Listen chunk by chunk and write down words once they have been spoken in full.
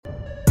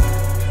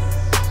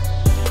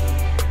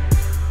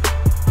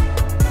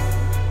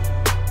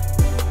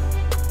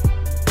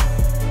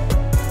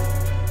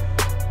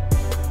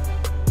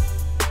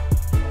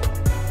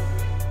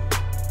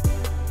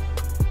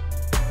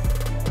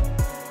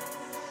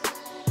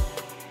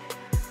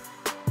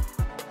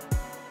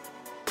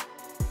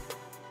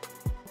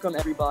Welcome,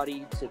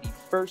 everybody, to the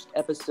first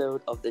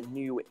episode of the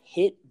new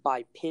Hit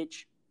by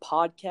Pitch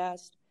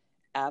podcast.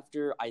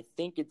 After, I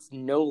think it's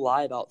no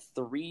lie, about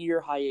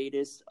 3-year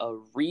hiatus, a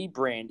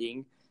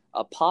rebranding,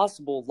 a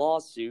possible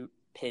lawsuit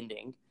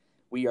pending,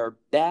 we are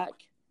back.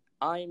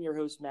 I am your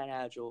host, Matt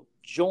Agile,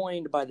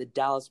 joined by the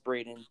Dallas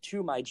Braden,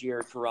 to my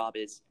Jared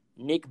Carabas,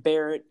 Nick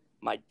Barrett.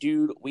 My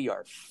dude, we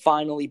are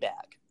finally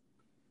back.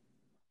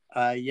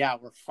 Yeah,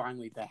 we're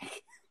finally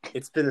back.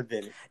 It's been a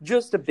bit.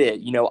 Just a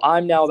bit. You know,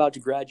 I'm now about to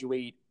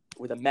graduate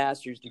with a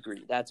master's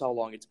degree. That's how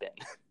long it's been.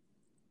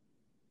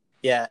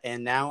 Yeah,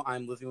 and now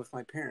I'm living with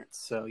my parents,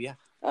 so yeah.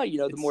 Oh, you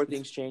know, the more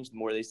things change, the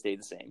more they stay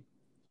the same.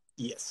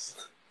 Yes.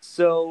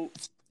 So,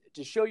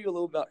 to show you a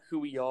little about who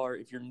we are,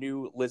 if you're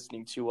new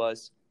listening to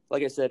us,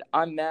 like I said,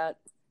 I'm Matt.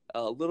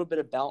 A little bit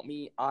about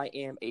me. I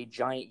am a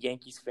giant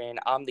Yankees fan.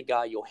 I'm the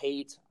guy you'll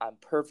hate. I'm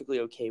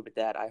perfectly okay with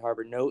that. I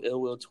harbor no ill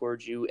will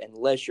towards you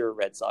unless you're a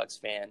Red Sox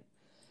fan.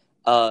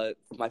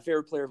 My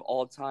favorite player of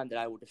all time that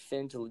I will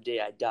defend till the day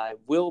I die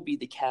will be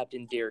the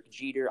captain, Derek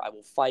Jeter. I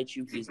will fight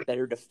you. He's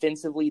better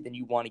defensively than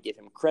you want to give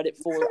him credit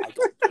for. I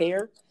don't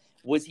care.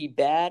 Was he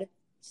bad?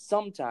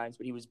 Sometimes,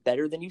 but he was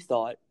better than you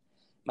thought.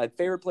 My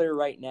favorite player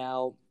right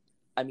now,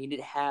 I mean,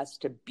 it has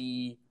to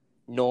be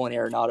Nolan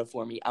Arenado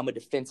for me. I'm a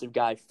defensive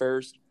guy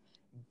first.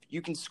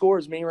 You can score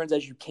as many runs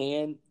as you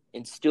can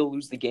and still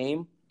lose the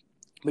game,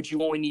 but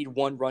you only need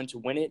one run to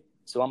win it,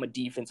 so I'm a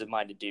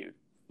defensive-minded dude.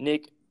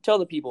 Nick, tell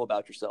the people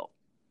about yourself.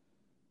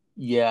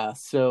 Yeah,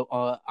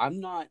 so I'm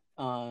not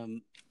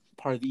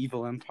part of the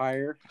evil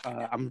empire.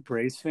 I'm a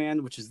Braves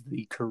fan, which is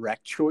the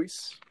correct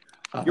choice.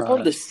 You're part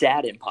of the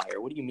sad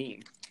empire. What do you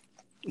mean?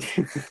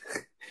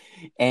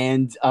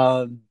 And,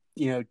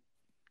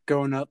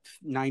 growing up,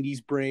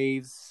 90s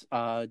Braves,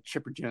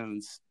 Chipper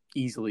Jones,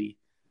 easily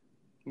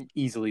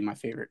my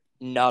favorite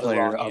Not player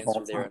a wrong of all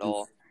answer there time. at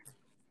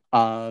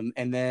all.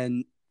 And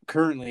then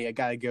currently, I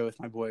got to go with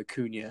my boy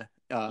Acuna,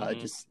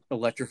 just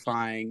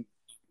electrifying.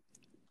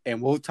 And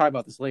we'll talk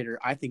about this later.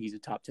 I think he's a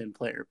top 10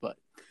 player, but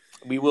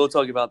we will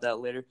talk about that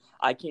later.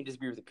 I can't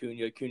disagree with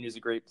Acuna. Acuna is a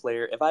great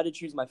player. If I had to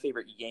choose my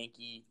favorite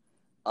Yankee,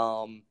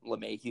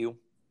 LeMahieu,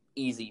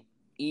 easy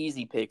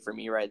pick for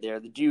me right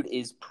there. The dude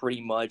is pretty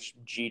much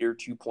Jeter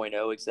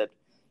 2.0, except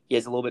he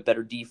has a little bit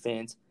better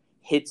defense,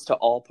 hits to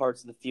all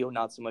parts of the field,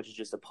 not so much as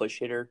just a push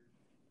hitter.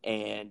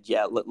 And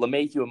yeah,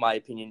 LeMahieu, in my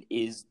opinion,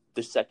 is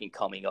the second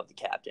coming of the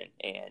captain.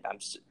 And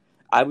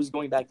I was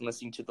going back and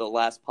listening to the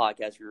last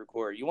podcast we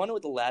recorded. You want to know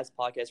what the last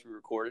podcast we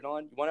recorded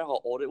on? You want to know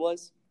how old it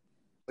was?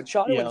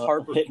 Machado and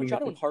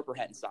Harper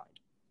hadn't signed.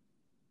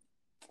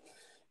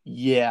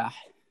 Yeah.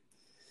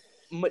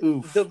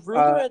 The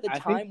rumor at the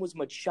time was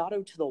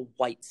Machado to the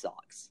White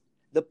Sox.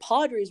 The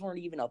Padres weren't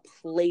even a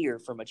player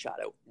for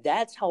Machado.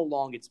 That's how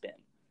long it's been.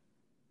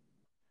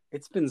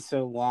 It's been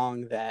so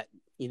long that,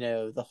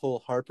 the whole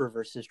Harper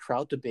versus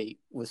Trout debate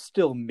was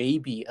still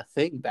maybe a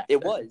thing back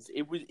then.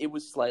 It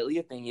was slightly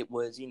a thing. It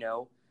was,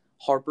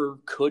 Harper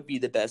could be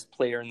the best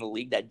player in the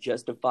league that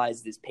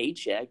justifies this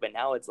paycheck, but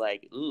now it's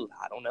like,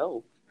 I don't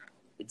know.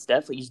 He's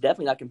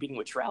definitely not competing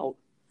with Trout.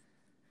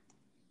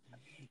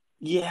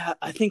 Yeah,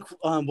 I think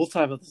we'll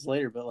talk about this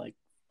later, but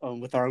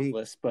with our own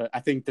list. But I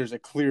think there's a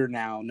clear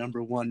now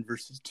number 1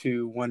 versus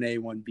 2, 1A,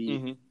 1B.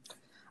 Mm-hmm.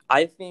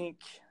 I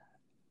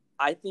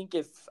think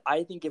if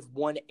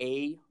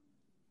 1A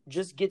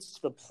just gets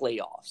to the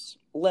playoffs,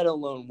 let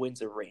alone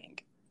wins a ring.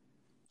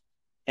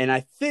 And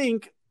I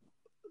think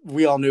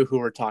we all know who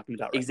we're talking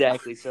about right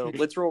exactly. now. So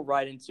let's roll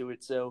right into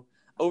it. So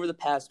over the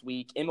past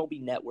week,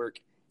 MLB Network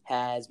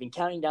has been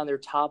counting down their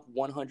top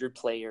 100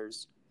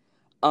 players.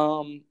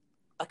 A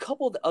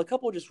couple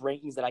just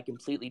rankings that I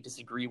completely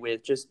disagree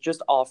with,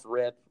 just off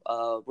rip.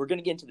 We're going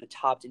to get into the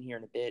top 10 here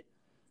in a bit.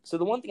 So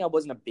the one thing I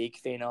wasn't a big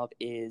fan of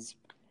is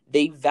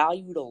they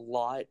valued a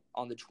lot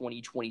on the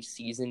 2020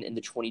 season and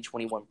the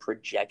 2021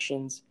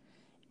 projections.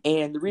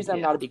 And the reason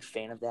I'm not a big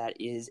fan of that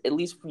is, at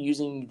least for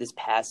using this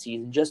past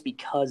season, just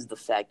because of the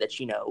fact that,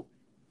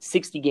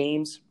 60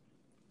 games,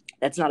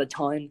 that's not a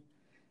ton.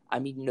 I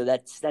mean,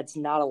 that's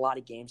not a lot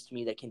of games to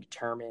me that can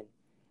determine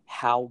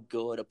how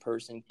good a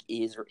person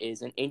is or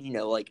isn't.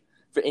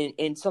 And,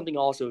 and something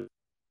also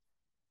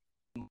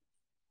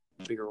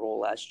bigger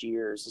role last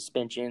year,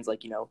 suspensions,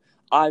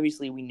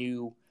 obviously we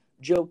knew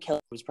Joe Kelly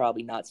was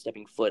probably not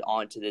stepping foot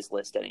onto this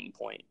list at any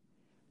point.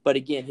 But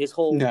again, the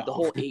whole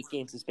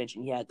 8-game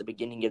suspension he had at the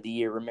beginning of the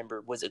year,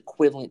 remember, was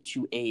equivalent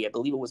to I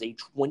believe it was a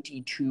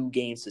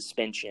 22-game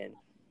suspension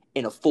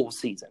in a full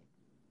season.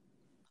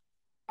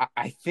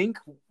 I think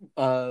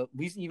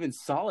we even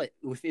saw it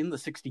within the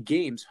 60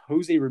 games.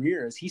 Jose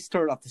Ramirez, he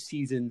started off the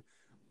season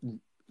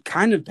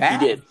kind of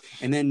bad. He did.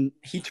 And then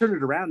he turned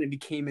it around and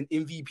became an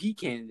MVP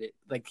candidate.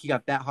 He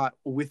got that hot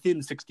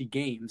within 60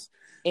 games.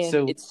 And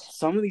so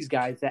some of these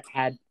guys that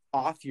had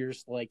off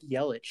years like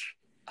Yelich,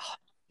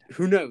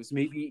 who knows,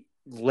 maybe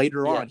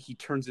later on he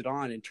turns it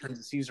on and turns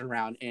the season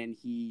around and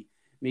he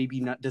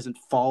maybe doesn't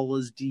fall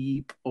as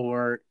deep,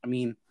 or,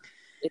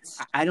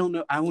 I don't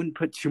know. I wouldn't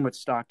put too much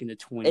stock into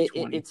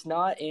 2020. It's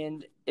not,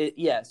 and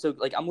so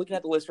like I'm looking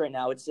at the list right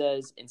now. It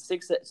says in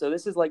 6. So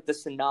this is like the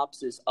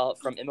synopsis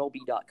from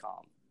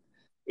MLB.com.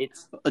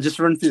 It's I'll just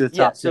run through the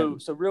top 10.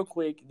 So real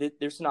quick,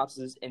 their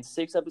synopsis in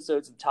 6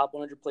 episodes of top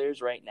 100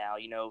 players right now.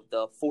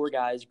 The 4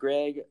 guys: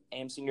 Greg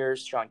Amsinger,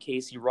 Sean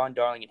Casey, Ron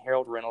Darling, and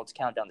Harold Reynolds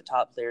count down the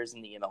top players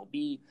in the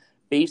MLB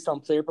based on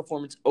player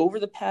performance over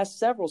the past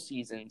several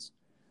seasons,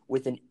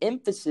 with an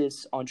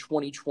emphasis on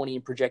 2020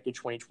 and projected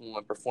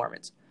 2021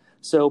 performance.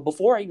 So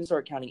before I even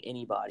start counting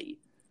anybody,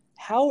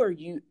 how are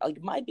you?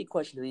 Like, my big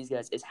question to these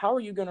guys is, how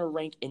are you going to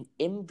rank an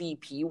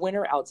MVP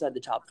winner outside the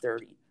top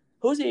 30?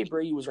 Jose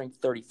Abreu was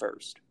ranked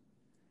 31st.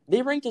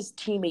 They ranked his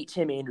teammate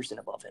Tim Anderson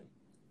above him.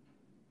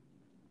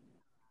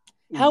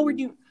 How are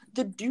you?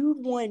 The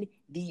dude won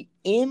the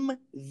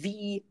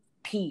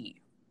MVP.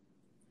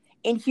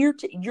 And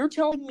you're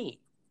telling me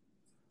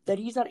that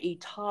he's not a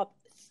top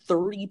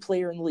 30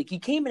 player in the league. He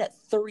came in at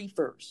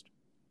 31st.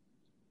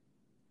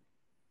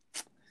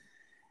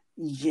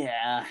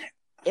 Yeah.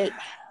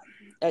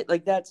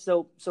 Like that.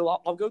 So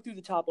I'll go through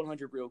the top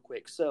 100 real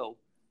quick. So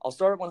I'll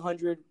start at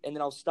 100, and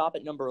then I'll stop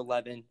at number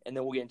 11, and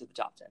then we'll get into the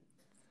top 10.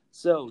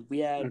 So we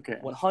had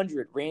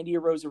 100, Randy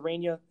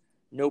Arozarena.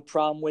 No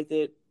problem with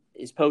it.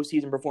 His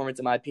postseason performance,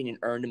 in my opinion,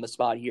 earned him a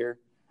spot here.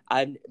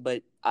 I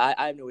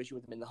have no issue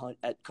with him in the hunt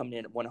at coming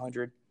in at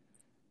 100.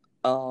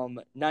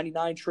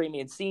 99, Trey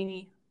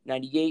Mancini.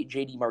 98,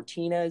 JD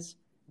Martinez.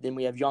 Then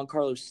we have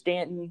Giancarlo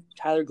Stanton,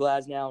 Tyler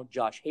Glasnow,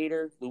 Josh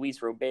Hader,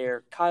 Luis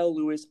Robert, Kyle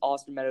Lewis,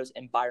 Austin Meadows,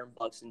 and Byron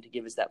Buxton to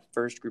give us that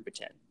first group of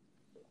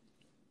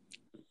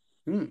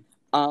 10.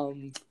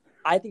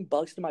 I think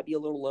Buxton might be a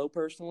little low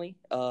personally.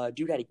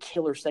 Dude had a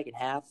killer second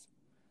half.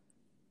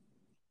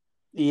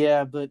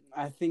 Yeah, but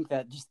I think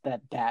that just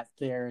that bat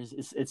there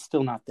it's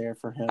still not there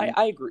for him.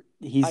 I agree.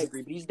 I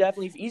agree, but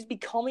he's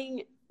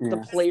becoming the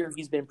player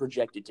he's been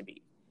projected to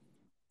be.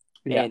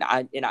 Yeah.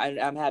 And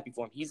I'm happy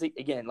for him. He's,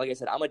 again, like I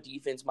said, I'm a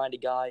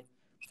defense-minded guy.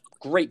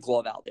 Great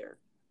glove out there.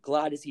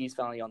 Glad to see he's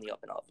finally on the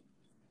up and up.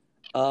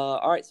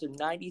 All right, so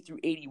 90 through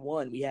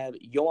 81, we have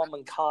Yoan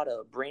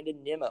Moncada,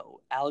 Brandon Nimmo,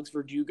 Alex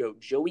Verdugo,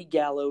 Joey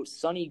Gallo,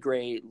 Sonny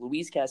Gray,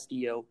 Luis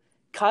Castillo,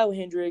 Kyle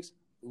Hendricks,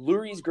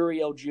 Luis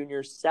Gurriel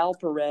Jr., Sal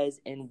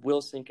Perez, and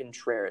Wilson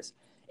Contreras.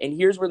 And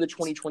here's where the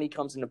 2020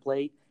 comes into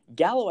play.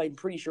 Gallo, I'm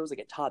pretty sure, was like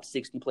a top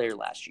 60 player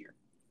last year.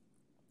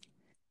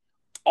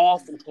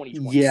 Awful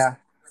 2020. Yeah.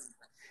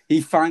 He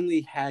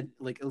finally had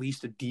like at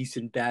least a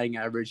decent batting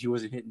average. He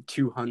wasn't hitting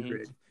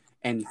 200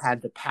 and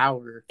had the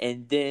power.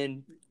 And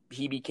then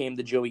he became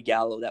the Joey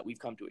Gallo that we've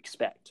come to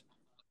expect.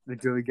 The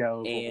Joey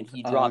Gallo. And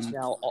he drops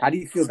now. How do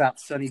you feel about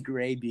Sonny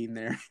Gray being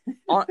there?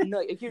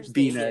 No, here's the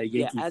being thing. A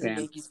Yankee as fan. A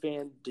Yankees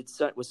fan,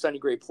 was Sonny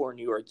Gray poor in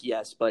New York?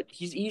 Yes, but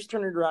he's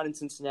turning it around in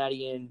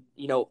Cincinnati, and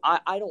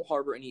I don't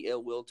harbor any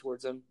ill will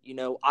towards him.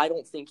 I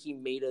don't think he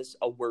made us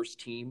a worse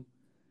team.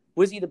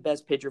 Was he the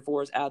best pitcher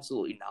for us?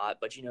 Absolutely not.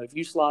 But, if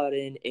you slot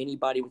in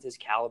anybody with his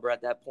caliber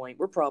at that point,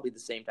 we're probably the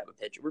same type of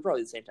pitcher. We're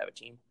probably the same type of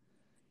team.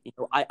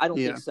 I don't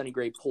think Sonny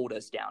Gray pulled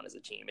us down as a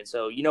team. And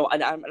so,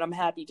 I'm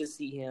happy to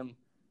see him,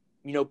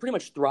 pretty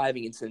much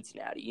thriving in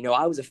Cincinnati.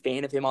 I was a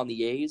fan of him on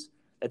the A's.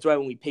 That's why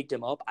when we picked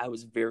him up, I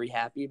was very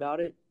happy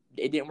about it.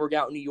 It didn't work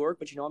out in New York,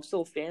 but, I'm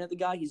still a fan of the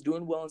guy. He's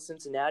doing well in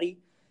Cincinnati.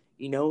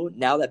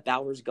 Now that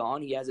Bauer's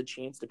gone, he has a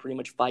chance to pretty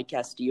much fight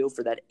Castillo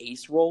for that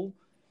ace role.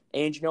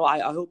 And, I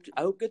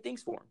hope good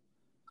things for him.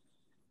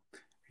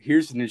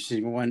 Here's an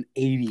interesting one.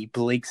 80,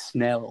 Blake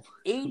Snell.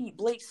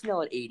 Blake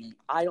Snell at 80.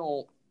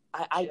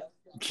 I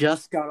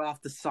just got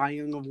off the Cy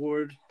Young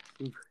Award.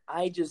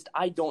 I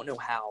don't know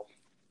how.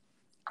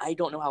 I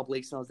don't know how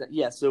Blake Snell's that.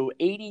 Yeah, so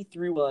 80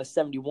 through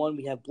 71,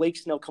 we have Blake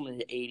Snell coming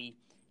in at 80.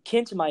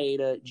 Kenta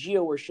Maeda,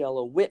 Gio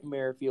Urshela, Whit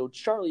Merrifield,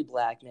 Charlie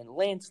Blackmon,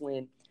 Lance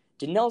Lynn,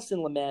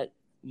 Dinelson Lamet,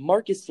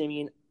 Marcus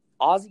Semien,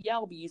 Ozzie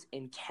Albies,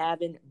 and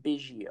Cavan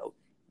Biggio.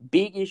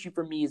 Big issue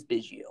for me is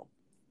Biggio.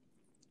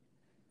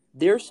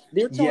 They're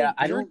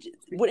telling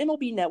what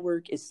MLB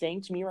Network is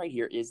saying to me right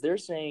here is they're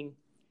saying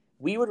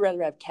we would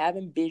rather have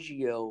Cavan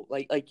Biggio,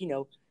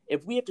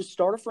 if we have to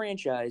start a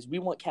franchise, we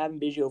want Cavan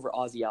Biggio over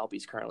Ozzie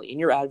Albies currently,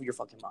 and you're out of your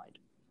fucking mind.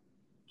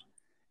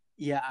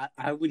 Yeah,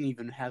 I wouldn't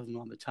even have him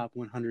on the top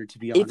 100, to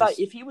be honest.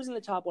 If he was in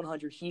the top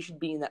 100, he should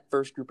be in that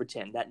first group of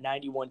 10, that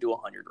 91 to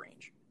 100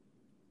 range.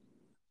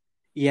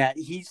 Yeah,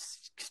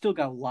 he's still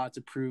got a lot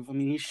to prove. I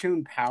mean, he's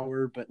shown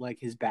power, but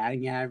his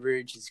batting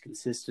average, his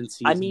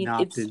consistency has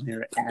not been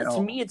there at all.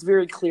 To me, it's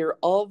very clear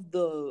of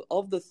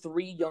the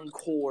 3 young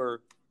core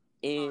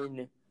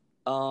in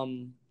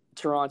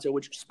Toronto,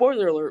 which,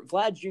 spoiler alert,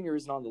 Vlad Jr.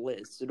 isn't on the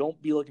list, so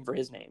don't be looking for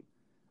his name.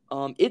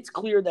 It's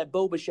clear that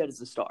Bo Bichette is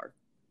the star.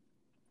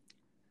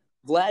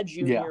 Vlad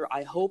Jr.,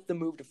 I hope the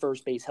move to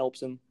first base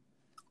helps him.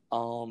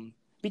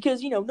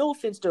 Because, no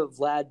offense to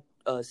Vlad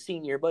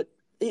Sr., but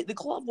the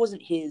glove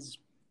wasn't his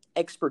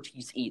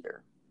expertise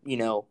either.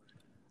 The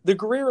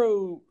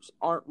Guerreros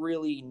aren't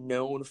really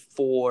known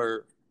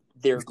for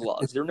their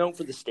gloves. They're known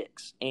for the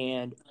sticks.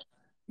 And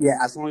yeah,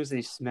 as long as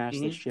they smash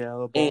the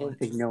shell, I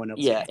think no one else.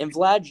 Yeah, and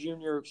Vlad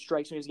Jr.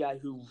 strikes me as a guy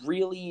who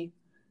really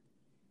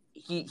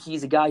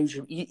he's a guy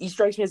who he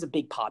strikes me as a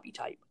big Poppy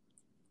type.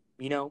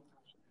 You know,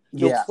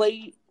 Yeah.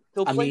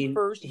 He'll play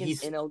first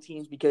against NL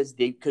teams because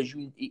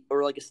you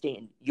or like a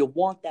Stanton. You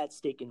want that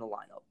stick in the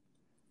lineup.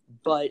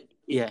 But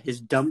yeah,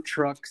 his dump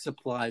truck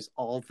supplies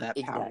all of that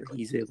power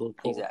he's able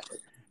to pull. Exactly.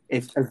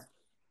 If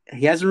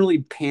he hasn't really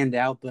panned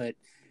out, but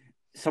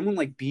someone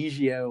like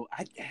Biggio,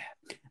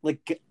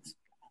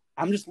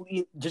 I'm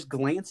just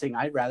glancing.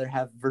 I'd rather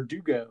have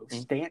Verdugo,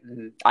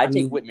 Stanton. I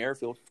take Whit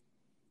Merrifield.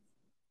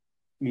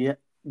 Yeah.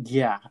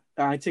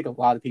 I take a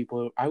lot of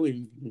people. I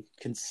wouldn't even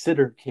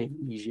consider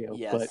Caden Biggio,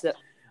 but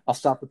I'll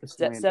stop with the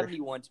slander.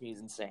 71 to me is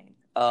insane.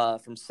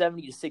 From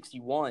 70 to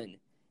 61,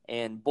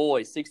 and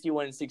boy,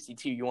 61 and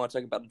 62, you want to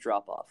talk about a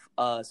drop-off.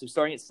 So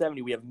starting at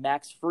 70, we have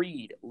Max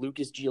Fried,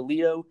 Lucas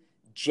Giolito,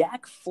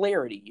 Jack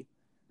Flaherty,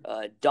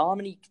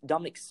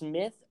 Dominic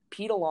Smith,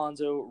 Pete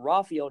Alonso,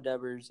 Rafael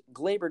Devers,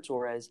 Gleyber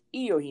Torres,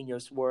 Eugenio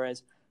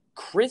Suarez,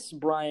 Chris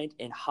Bryant,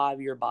 and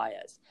Javier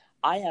Baez.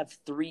 I have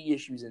 3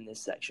 issues in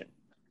this section.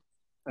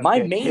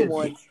 My main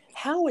one,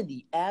 how in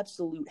the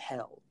absolute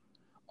hell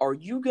are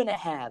you going to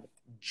have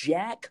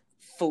Jack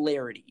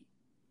Flaherty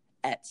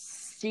at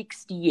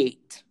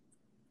 68?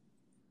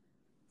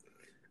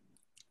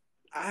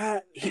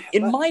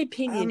 In my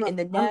opinion, in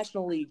the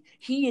National League,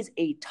 he is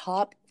a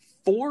top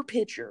 4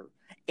 pitcher.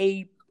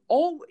 He's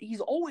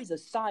always a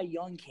Cy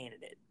Young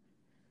candidate.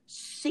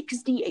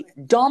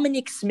 68.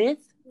 Dominic Smith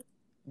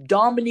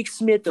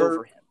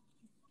over him.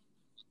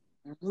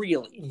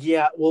 Really?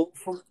 Yeah, well,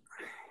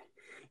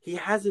 he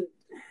hasn't.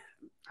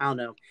 I don't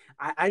know.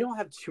 I don't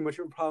have too much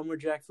of a problem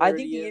with Jack Flaherty. I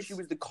think the issue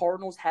is the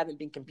Cardinals haven't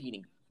been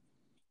competing.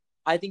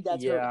 I think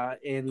that's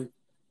and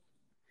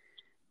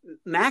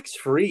Max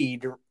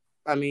Fried,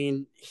 I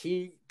mean,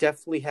 he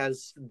definitely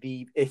has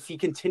if he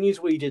continues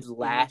what he did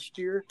last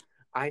year,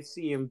 I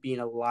see him being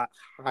a lot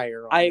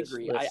higher. I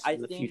agree. I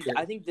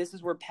think this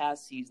is where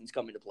past seasons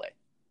come into play.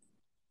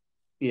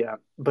 Yeah,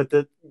 but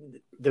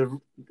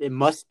it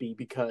must be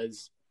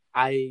because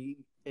I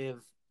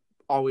have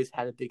always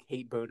had a big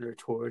hate boner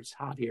towards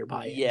Javier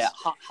Baez. Yeah,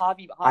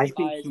 Javi I think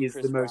Baez he is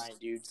Chris the most Bryant,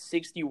 dude.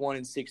 61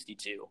 and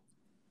 62.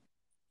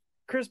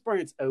 Chris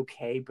Bryant's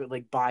okay, but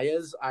like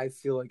Baez, I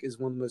feel like is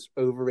one of the most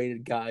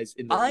overrated guys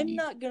in the league. I'm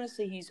not gonna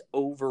say he's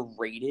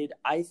overrated.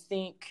 I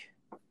think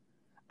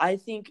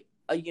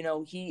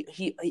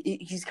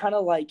he's kind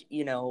of like,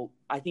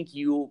 I think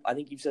you've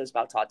said this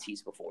about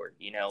Tatis before.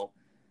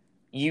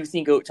 You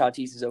think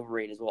Tatis is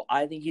overrated as well.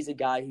 I think he's a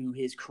guy who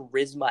his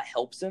charisma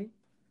helps him.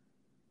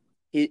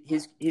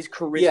 His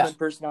charisma and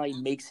personality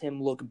makes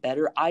him look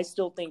better. I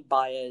still think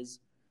Baez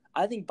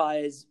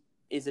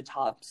is a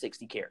top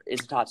 60 player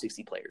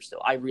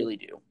still. I really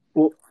do.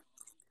 Well,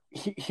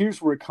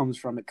 here's where it comes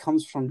from. It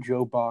comes from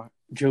Joe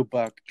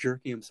Buck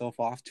jerking himself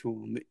off to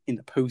him in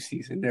the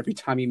postseason every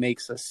time he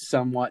makes a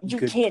somewhat good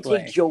play. You can't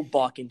take Joe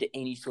Buck into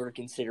any sort of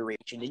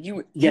consideration, and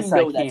you that's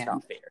not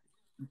fair.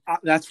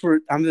 That's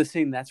where I'm just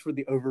saying that's where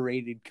the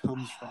overrated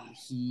comes from.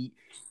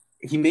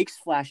 He makes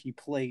flashy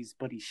plays,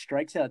 but he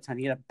strikes out a ton.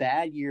 He had a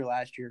bad year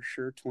last year,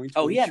 sure.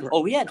 2020. He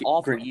had an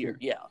awful year,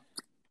 yeah.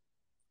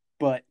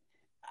 But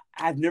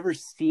I've never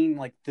seen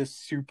like the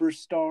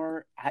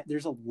superstar.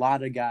 There's a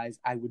lot of guys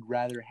I would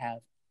rather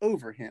have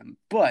over him,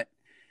 but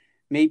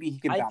maybe he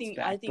can bounce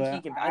back. I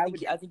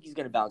think he's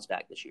going to bounce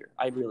back this year.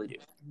 I really do.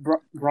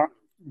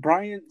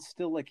 Bryant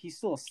he's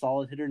still a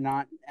solid hitter,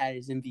 not at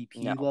his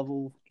MVP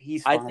level.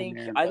 He's fine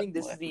I think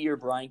this is the year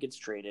Bryant gets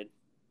traded.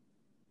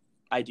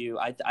 I do.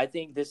 I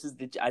think this is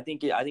the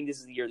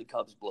year the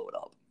Cubs blow it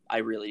up.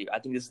 I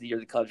think this is the year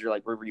the Cubs are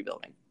like, we're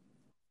rebuilding.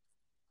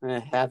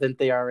 Haven't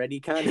they already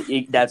kind of?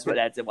 That's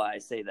why I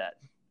say that.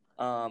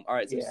 All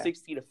right, so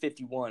 60 to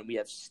 51, we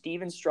have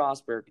Steven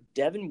Strasburg,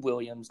 Devin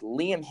Williams,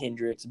 Liam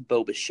Hendricks,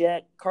 Bo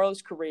Bichette,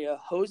 Carlos Correa,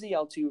 Jose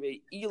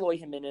Altuve, Eloy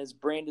Jimenez,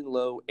 Brandon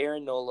Lowe,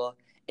 Aaron Nola,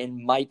 and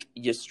Mike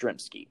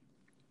Yastrzemski.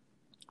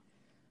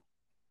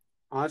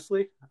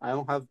 Honestly, I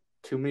don't have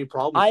too many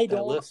problems with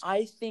that list.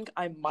 I think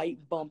I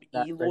might bump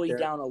Eloy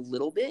down a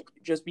little bit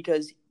just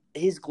because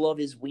his glove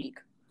is weak.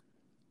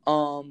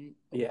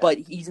 But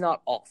he's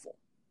not awful.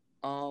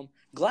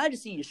 Glad to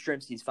see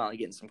Yastrzemski's finally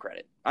getting some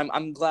credit.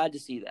 I'm glad to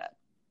see that.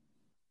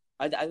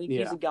 I think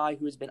he's a guy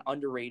who has been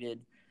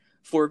underrated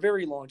for a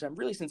very long time,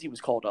 really since he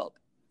was called up.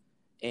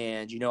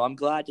 And I'm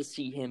glad to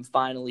see him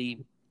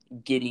finally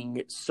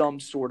getting some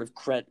sort of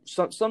credit,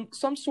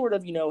 some sort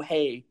of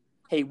hey,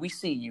 we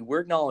see you, we're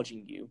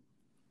acknowledging you.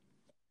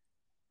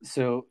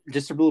 So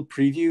just a little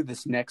preview.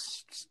 This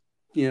next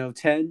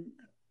 10,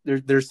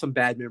 there's some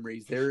bad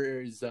memories.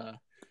 There is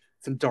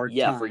some dark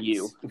times for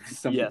you.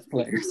 Some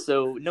players.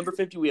 So number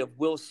 50, we have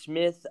Will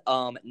Smith.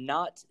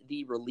 Not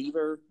the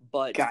reliever,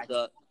 but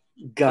the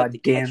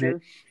damn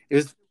it! It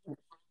was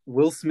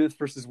Will Smith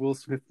versus Will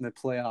Smith in the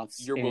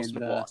playoffs. Your Will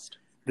Smith lost.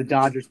 The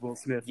Dodgers Will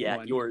Smith.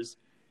 Yeah, yours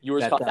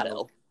caught that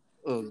L.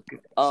 Oh,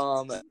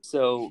 goodness.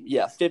 So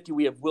 50,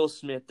 we have Will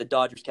Smith, the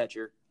Dodgers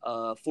catcher.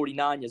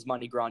 49,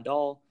 Yasmani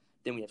Grandal.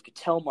 Then we have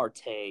Ketel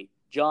Marte,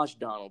 Josh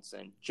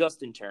Donaldson,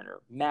 Justin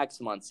Turner, Max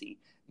Muncy,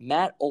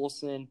 Matt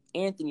Olson,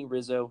 Anthony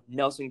Rizzo,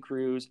 Nelson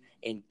Cruz,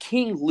 and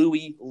King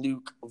Louis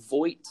Luke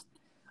Voigt.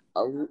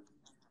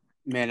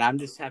 Man, I'm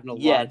just having a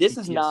lot of this PTSD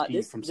is not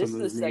this. from This some is of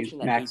a those names. section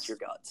that hates your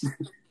guts.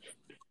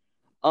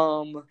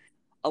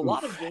 A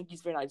lot of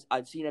Yankees fans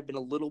I've seen have been a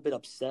little bit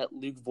upset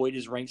Luke Voigt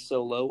is ranked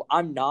so low.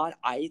 I'm not.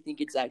 I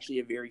think it's actually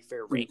a very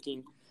fair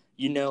ranking.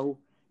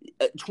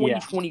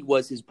 2020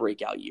 was his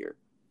breakout year.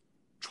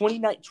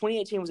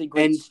 2018 was a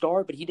great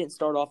start, but he didn't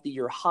start off the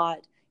year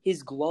hot.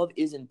 His glove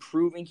is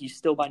improving. He's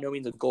still by no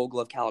means a Gold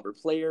Glove caliber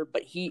player,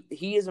 but he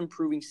is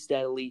improving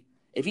steadily.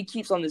 If he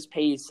keeps on this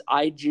pace,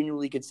 I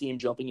genuinely could see him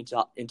jumping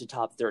into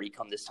top 30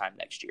 come this time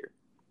next year.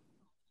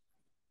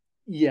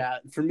 Yeah,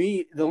 for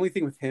me, the only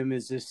thing with him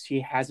is just he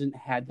hasn't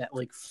had that,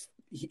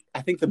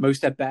 I think the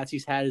most at-bats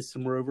he's had is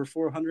somewhere over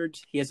 400.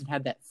 He hasn't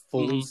had that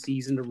full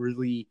season to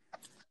really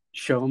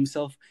show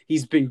himself.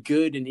 He's been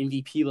good in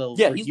MVP level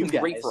for he's you been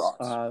guys great for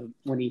us.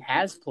 When he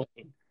has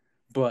played.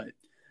 But,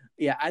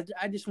 yeah,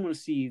 I just want to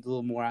see a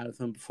little more out of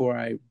him before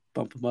I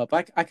bump him up.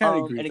 I kind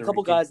of agree. And a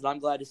couple guys that I'm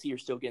glad to see are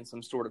still getting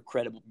some sort of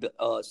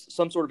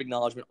some sort of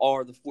acknowledgement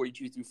are the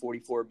 42 through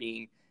 44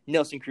 being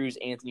Nelson Cruz,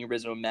 Anthony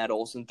Rizzo, and Matt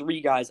Olson.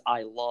 3 guys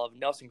I love.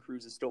 Nelson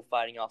Cruz is still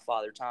fighting off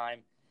Father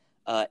Time.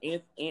 I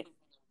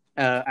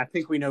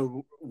think we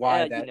know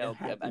why that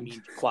happened. I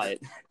mean,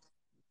 quiet.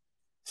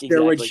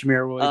 Steroids, exactly.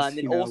 Schmeroids. And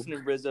then Olson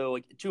and Rizzo,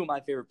 2 of my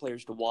favorite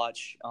players to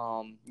watch.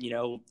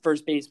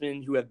 First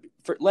basemen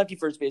lefty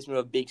first basemen who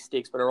have big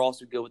sticks but are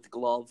also good with the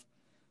glove.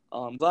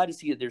 I'm glad to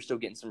see that they're still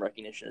getting some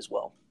recognition as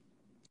well.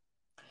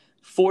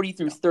 40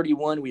 through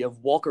 31, we have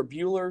Walker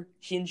Buehler,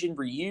 Hyunjin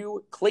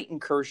Ryu, Clayton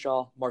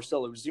Kershaw,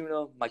 Marcell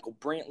Ozuna, Michael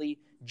Brantley,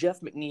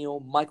 Jeff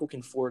McNeil, Michael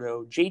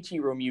Conforto, JT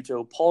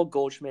Realmuto, Paul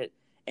Goldschmidt,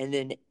 and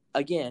then,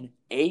 again,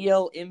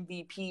 AL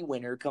MVP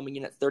winner coming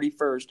in at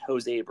 31st,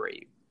 Jose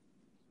Abreu.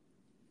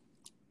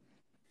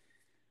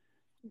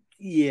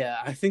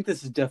 Yeah, I think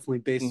this is definitely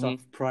based off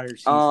prior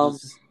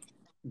seasons.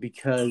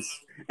 Because,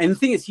 and the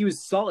thing is, he was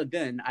solid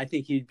then. I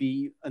think he'd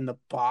be in the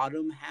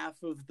bottom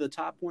half of the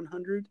top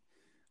 100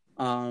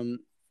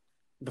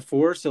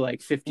 before, so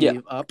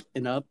 50 up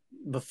and up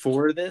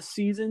before this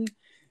season.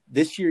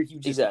 This year, he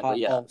just all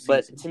season.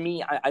 But to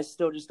me, I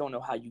still just don't know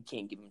how you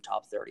can't give him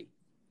top 30.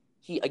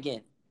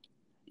 Again,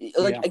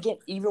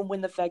 even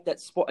when the fact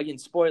that,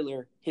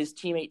 spoiler, his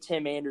teammate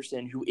Tim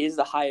Anderson, who is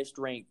the highest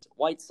ranked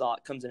White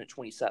Sox, comes in at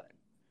 27.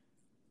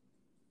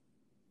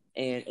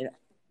 And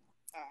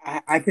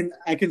I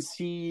can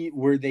see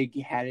where they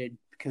had it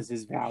because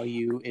his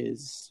value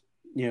is,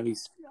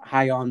 he's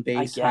high on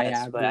base, high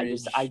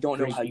average. But I don't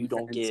know how you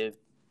don't give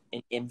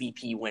an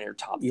MVP winner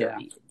top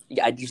 30.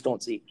 Yeah, I just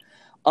don't see.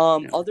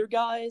 Other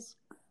guys,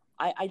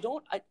 I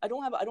don't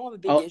have a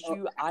big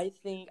issue. I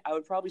think I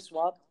would probably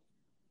swap.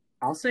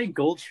 I'll say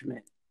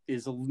Goldschmidt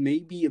is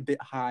maybe a bit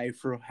high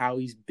for how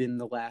he's been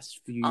the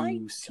last few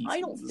seasons.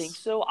 I don't think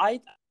so.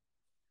 Goldschmidt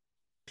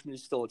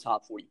is still a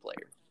top 40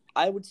 player.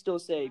 I would still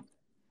say.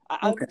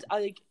 Let's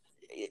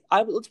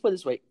put it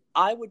this way.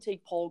 I would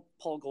take Paul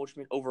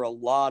Goldschmidt over a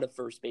lot of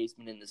first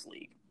basemen in this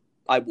league.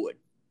 I would.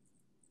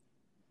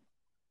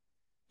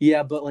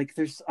 Yeah, but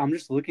I'm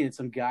just looking at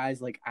some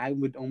guys I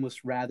would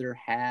almost rather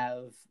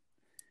have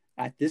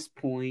at this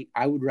point.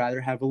 I would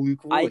rather have a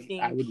Luke Voigt. I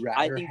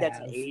think that's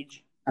an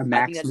age. A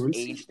Max I think that's an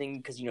age thing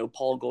because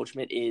Paul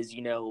Goldschmidt is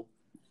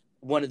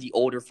one of the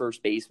older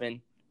first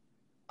basemen.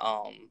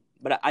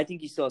 But I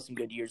think he still has some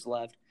good years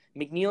left.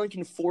 McNeil and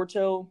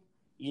Conforto.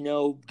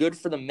 Good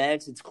for the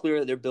Mets. It's clear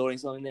that they're building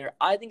something there.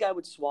 I think I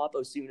would swap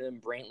Ozuna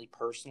and Brantley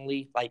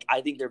personally.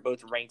 I think they're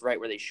both ranked right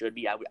where they should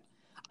be.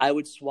 I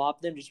would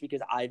swap them just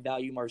because I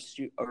value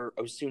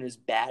Ozuna's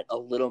bat a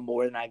little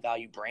more than I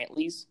value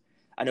Brantley's.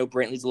 I know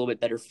Brantley's a little bit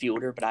better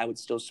fielder, but I would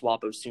still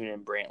swap Ozuna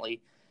and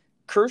Brantley.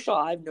 Kershaw,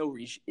 I have no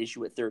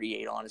issue at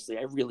 38, honestly.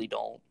 I really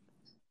don't.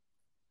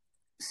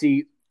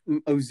 See,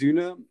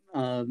 Ozuna,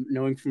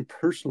 knowing from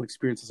personal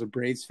experience as a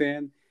Braves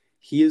fan,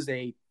 he is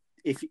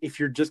if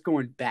you're just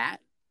going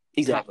bat,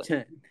 exactly.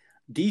 Top 10.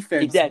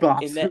 Defense,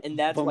 and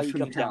that's why he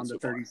comes down to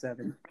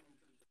 37.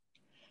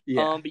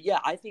 Yeah. But yeah,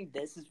 I think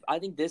this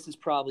is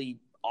probably,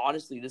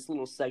 honestly, this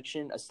little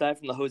section, aside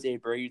from the Jose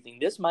Abreu thing,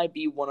 this might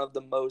be one of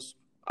the most.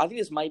 I think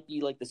this might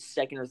be the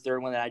second or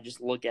third one that I just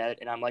look at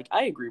and I'm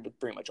I agree with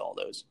pretty much all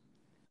those.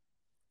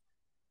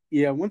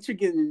 Yeah, once you're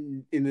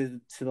getting into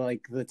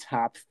the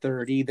top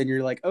 30, then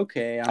you're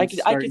okay. I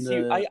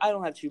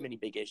don't have too many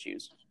big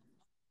issues.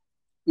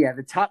 Yeah,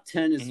 the top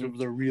 10 is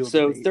the real.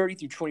 So debate. 30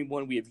 through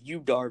 21, we have Yu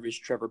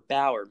Darvish, Trevor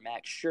Bauer,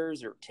 Max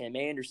Scherzer, Tim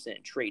Anderson,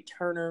 Trey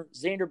Turner,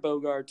 Xander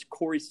Bogaerts,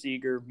 Corey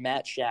Seager,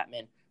 Matt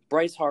Chapman,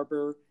 Bryce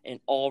Harper, and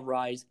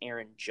all-rise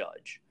Aaron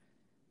Judge.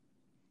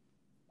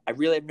 I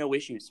really have no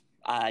issues.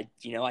 I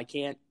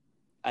can't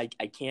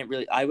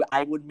really.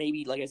 I would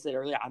maybe, like I said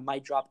earlier, I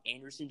might drop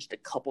Anderson just a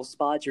couple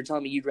spots. You're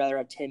telling me you'd rather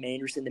have Tim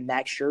Anderson than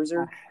Max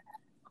Scherzer?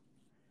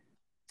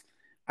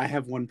 I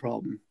have one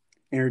problem.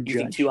 Aaron Judge.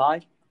 You think too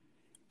high?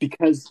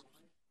 Because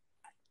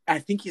I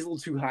think he's a little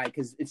too high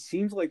because it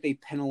seems like they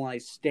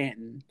penalized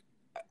Stanton.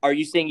 Are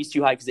you saying he's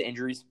too high because of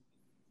injuries?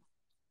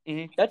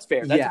 Mm-hmm. That's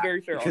fair. That's a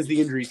very fair because argument.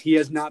 the injuries. He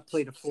has not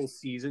played a full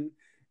season.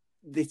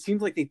 It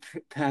seems like they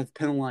have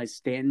penalized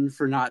Stanton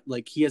for not,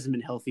 like, he hasn't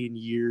been healthy in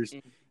years.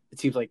 Mm-hmm. It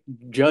seems like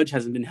Judge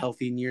hasn't been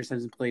healthy in years,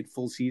 hasn't played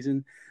full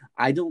season.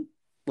 I don't,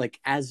 like,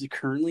 as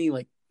currently,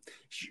 like,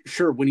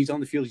 sure, when he's on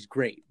the field, he's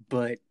great.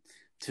 But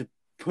to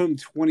put him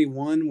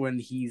 21 when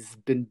he's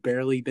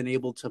barely been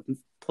able to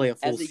play a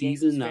full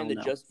season, Yankees fan, the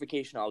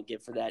justification I'll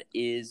give for that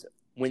is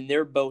when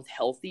they're both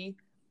healthy,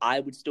 I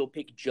would still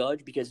pick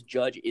Judge because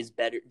Judge is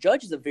better.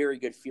 Judge is a very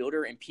good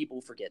fielder, and people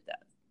forget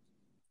that.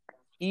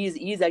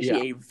 He's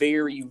actually a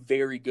very,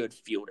 very good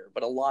fielder.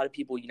 But a lot of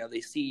people,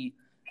 they see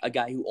a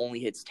guy who only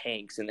hits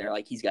tanks, and they're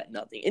like, he's got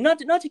nothing. And not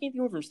taking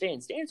anything away from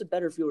Stan. Stan's a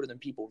better fielder than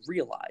people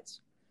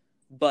realize.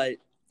 But,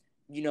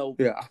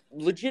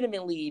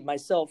 legitimately,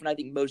 myself, and I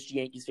think most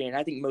Yankees fans,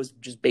 I think most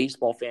just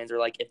baseball fans are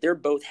like, if they're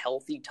both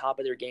healthy, top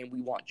of their game,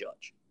 we want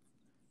Judge.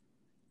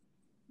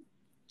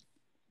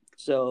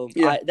 So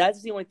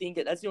that's the only thing.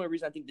 That's the only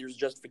reason I think there's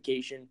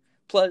justification.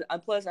 Plus,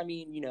 I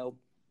mean,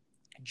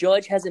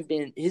 Judge hasn't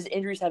been. His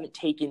injuries haven't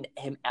taken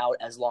him out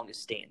as long as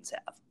Stan's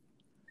have.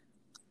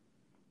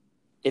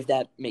 If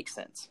that makes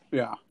sense.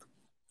 Yeah.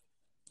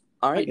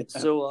 All right.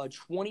 So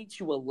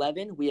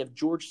 20-11, we have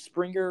George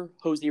Springer,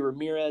 Jose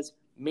Ramirez,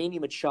 Manny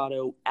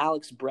Machado,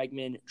 Alex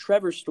Bregman,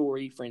 Trevor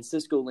Story,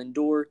 Francisco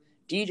Lindor,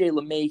 DJ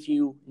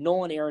LeMahieu,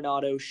 Nolan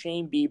Arenado,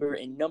 Shane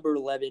Bieber, and number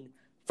 11,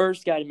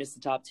 first guy to miss the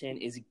top 10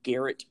 is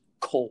Garrett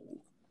Cole.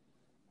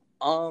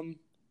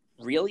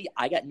 Really?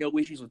 I got no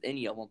issues with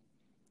any of them.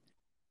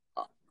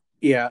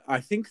 Yeah, I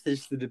think the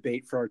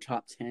debate for our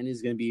top 10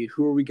 is going to be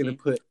who are we going to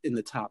put in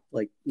the top,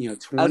 20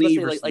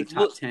 versus the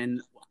top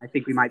 10. I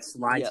think we might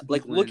slide some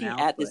people looking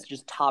at this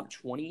just top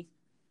 20,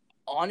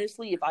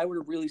 honestly, if I were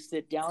to really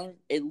sit down,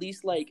 at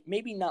least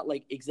maybe not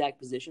exact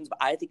positions, but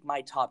I think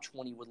my top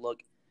 20 would look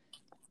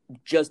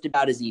just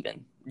about as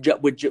even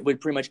with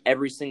pretty much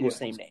every single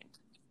same name.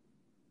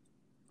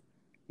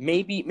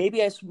 Maybe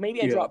I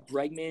dropped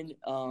Bregman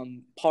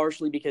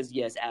partially because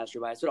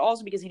Astro bias, but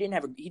also because he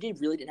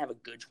really didn't have a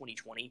good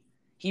 2020.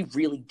 He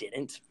really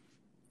didn't.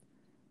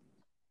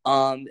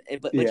 But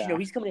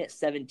he's coming in at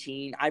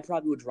 17. I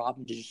probably would drop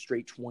him to just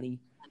straight 20.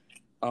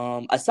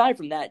 Aside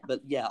from that,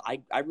 but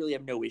I really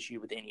have no issue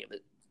with any of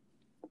it.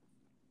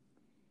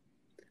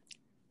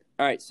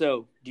 All right,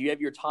 so do you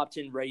have your top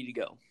 10 ready to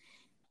go?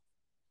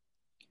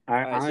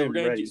 I'm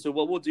ready. So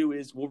what we'll do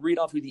is we'll read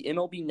off who the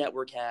MLB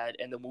Network had,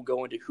 and then we'll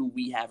go into who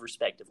we have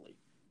respectively.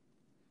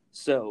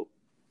 So,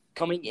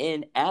 coming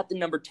in at the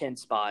number 10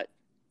 spot,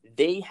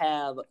 they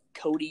have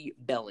Cody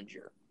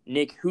Bellinger.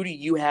 Nick, who do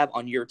you have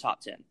on your top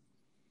 10?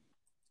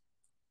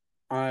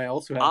 I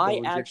also have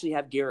Bellinger. I actually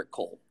have Garrett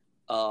Cole.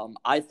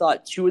 I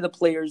thought two of the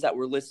players that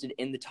were listed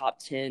in the top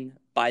 10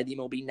 by the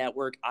MLB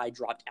Network, I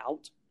dropped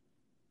out.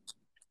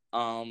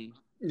 I'll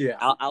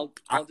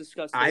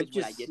discuss those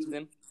when I get to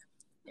them.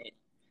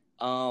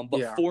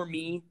 For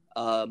me,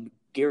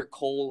 Garrett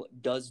Cole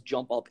does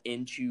jump up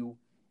into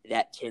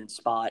that 10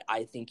 spot.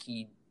 I think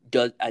he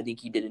does. I think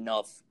he did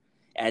enough,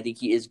 and I think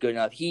he is good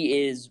enough.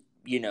 He is,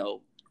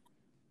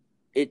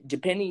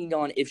 depending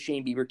on if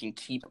Shane Bieber can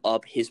keep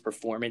up his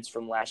performance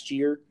from last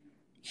year,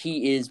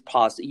 he is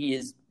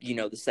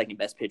the second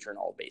best pitcher in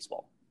all of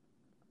baseball.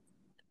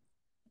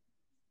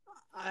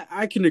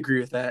 I can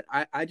agree with that.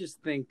 I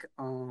just think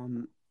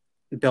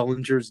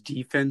Bellinger's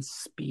defense,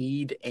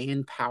 speed,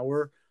 and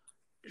power.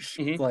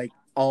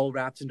 All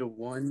wrapped into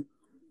one,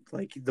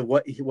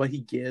 what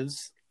he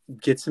gets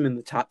him in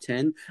the top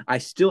 10. I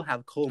still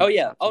have Cole. Oh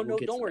yeah. Oh no,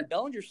 don't worry.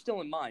 Bellinger's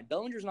still in mine.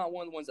 Bellinger's not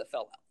one of the ones that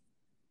fell out.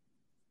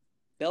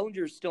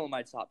 Bellinger's still in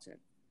my top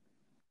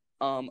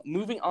 10.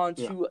 Moving on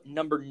to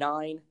number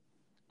 9.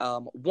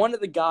 One of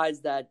the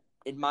guys that,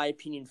 in my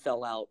opinion,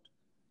 fell out.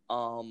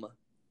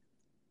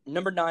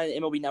 Number 9, the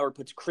MLB Network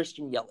puts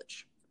Christian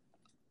Yelich.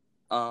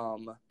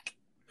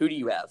 Who do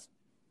you have?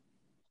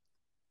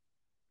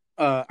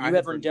 You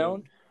have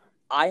Rendon.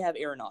 I have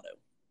Arenado.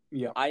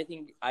 Yeah, I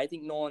think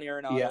Nolan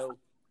Arenado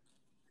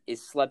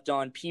is slept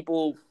on.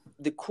 People,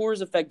 the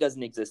Coors effect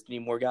doesn't exist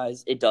anymore,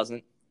 guys. It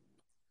doesn't.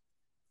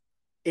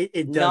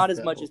 It does not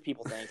as much as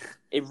people think.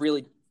 It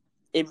really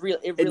not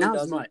doesn't.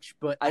 As much.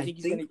 But I think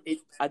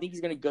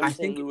he's gonna go to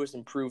St. Louis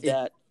and prove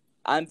that.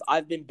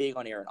 I've been big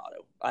on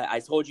Arenado.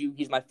 I told you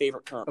he's my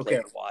favorite current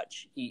player to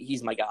watch.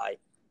 He's my guy.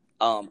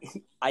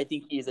 I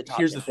think he is a top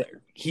 10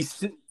 player.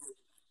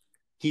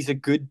 He's a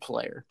good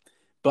player.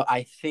 But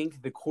I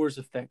think the Coors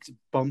effect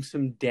bumps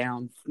him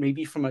down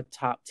maybe from a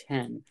top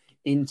 10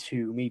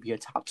 into maybe a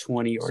top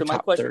 20 or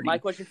top 30. My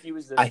question for you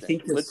is this.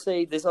 Let's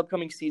say this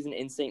upcoming season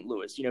in St.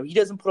 Louis, he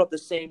doesn't put up the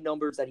same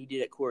numbers that he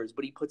did at Coors,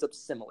 but he puts up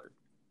similar.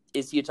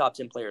 Is he a top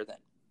 10 player then?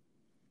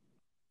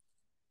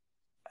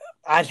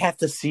 I'd have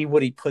to see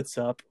what he puts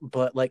up,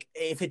 but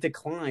if it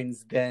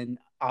declines, then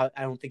I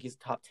don't think he's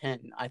top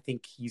 10. I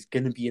think he's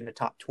going to be in the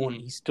top 20.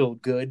 He's still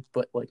good,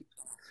 but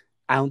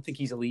I don't think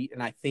he's elite,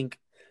 and I think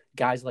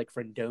guys like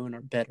Rendon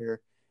are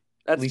better,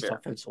 at least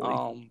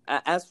offensively.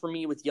 As for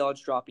me, with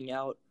Yelich dropping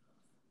out,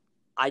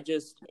 I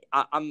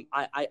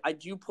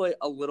do put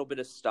a little bit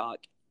of stock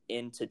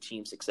into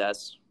team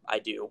success. I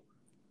do.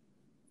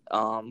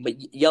 But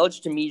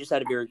Yelich to me just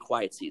had a very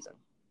quiet season,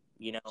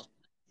 you know.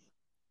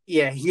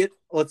 Yeah, he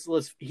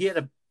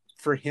had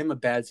for him a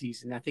bad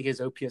season. I think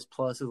his OPS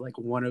plus is like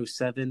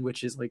 107,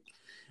 which is like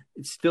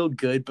it's still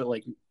good, but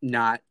like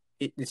not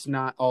it's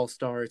not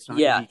all-star, it's not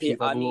MVP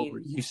level what we're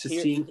used to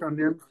seeing from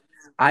him.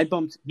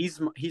 He's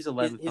 11th his on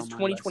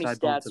my 2020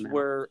 list. stats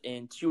were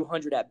in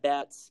 200 at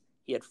bats.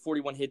 He had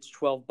 41 hits,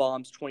 12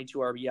 bombs, 22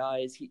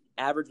 RBIs.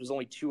 Average was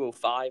only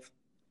 205,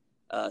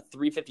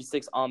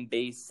 356 on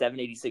base,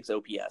 786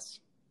 OPS.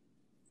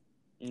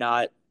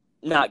 Not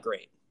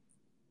great.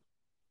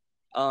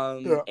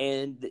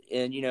 And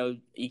you know,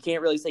 you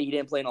can't really say he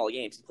didn't play in all the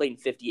games. He played in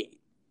 58.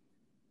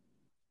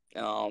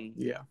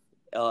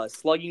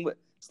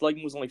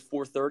 Slugging was only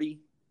 430.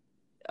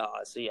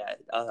 So yeah,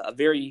 a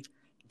very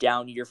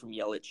down year from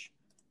Yelich.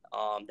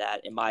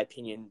 That, in my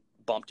opinion,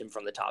 bumped him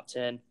from the top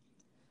 10.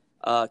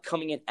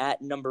 Coming in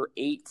at number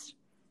 8,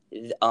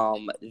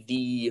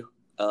 the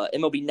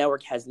MLB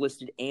Network has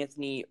listed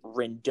Anthony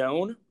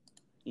Rendon.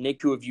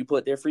 Nick, who have you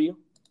put there for you?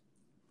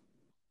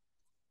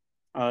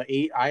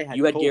 8.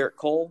 You had Garrett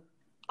Cole.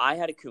 I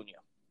had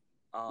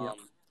Acuna.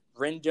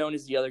 Rendon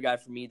is the other guy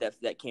for me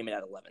that came in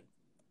at 11.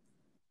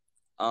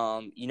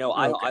 You know,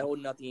 I hold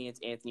nothing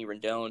against Anthony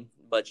Rendon,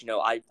 but you know,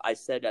 I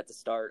said at the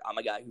start, I'm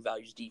a guy who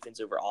values defense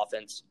over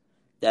offense.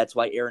 That's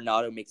why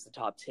Arenado makes the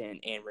top 10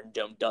 and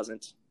Rendon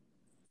doesn't.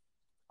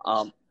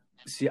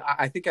 See,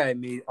 I think I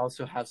may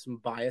also have some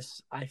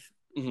bias.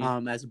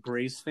 As a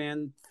Braves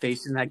fan,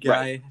 facing that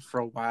guy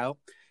for a while,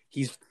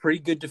 he's pretty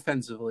good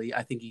defensively.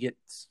 I think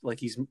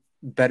he's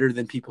better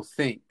than people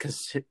think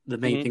because the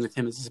main thing with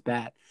him is his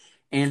bat,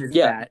 and his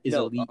bat is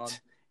elite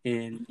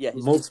in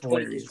multiple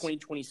areas. His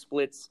 2020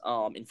 splits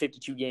in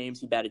 52 games,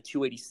 he batted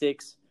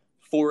 286,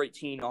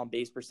 418 on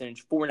base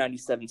percentage,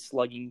 497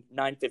 slugging,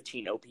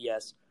 915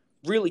 OPS.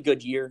 Really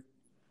good year.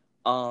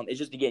 It's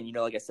just, again, you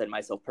know, like I said,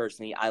 myself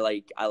personally, I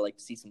like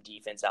to see some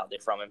defense out there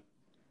from him.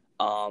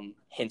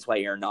 Hence why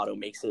Arenado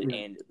makes it.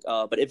 And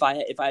but if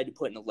I had to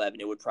put an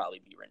 11, it would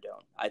probably be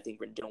Rendon. I think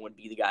Rendon would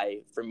be the guy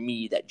for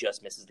me that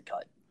just misses the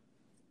cut.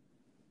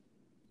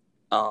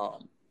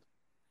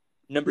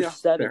 Number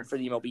 7 for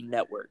the MLB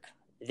Network,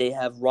 they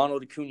have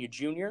Ronald Acuna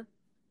Jr.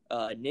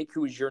 Nick,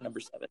 who is your number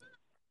 7?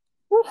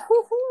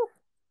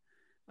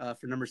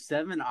 For number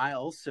 7, I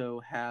also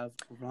have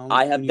Ronald.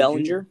 I have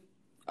Bellinger.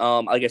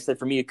 Like I said,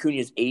 for me, Acuna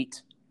is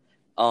 8.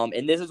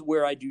 And this is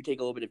where I do take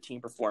a little bit of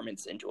team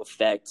performance into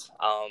effect.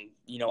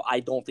 You know, I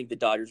don't think the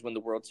Dodgers win the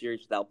World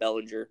Series without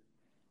Bellinger.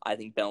 I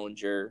think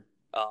Bellinger,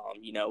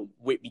 you know,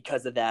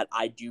 because of that,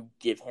 I do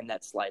give him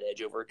that slight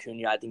edge over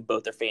Acuna. I think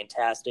both are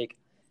fantastic.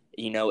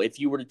 You know, if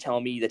you were to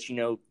tell me that, you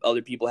know,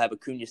 other people have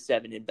Acuna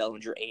 7 and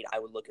Bellinger 8, I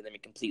would look at them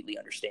and completely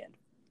understand.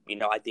 You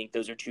know, I think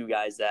those are two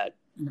guys that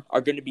are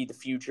going to be the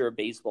future of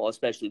baseball,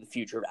 especially the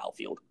future of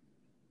outfield.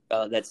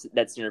 That's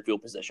center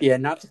field position. Yeah,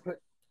 not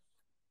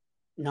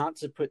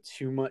to put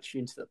too much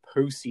into the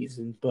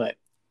postseason, but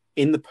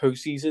in the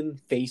postseason,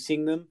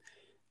 facing them,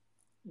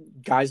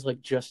 guys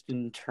like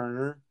Justin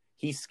Turner,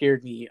 he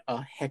scared me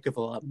a heck of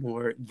a lot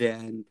more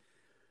than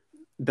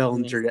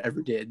Bellinger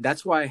ever did.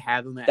 That's why I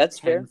have him at 10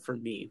 fair. For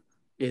me,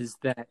 is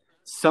that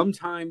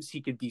sometimes he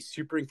could be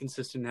super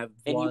inconsistent and have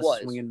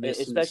swing and miss,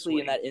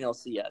 especially in that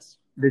NLCS.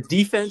 The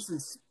defense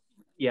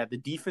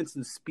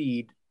and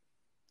speed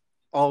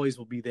always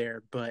will be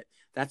there, but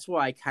that's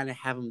why I kind of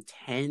have him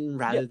 10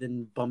 rather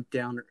than bump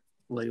down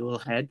like a little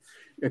head.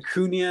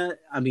 Acuna,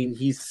 I mean,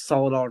 he's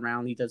solid all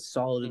around. He does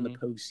solid in the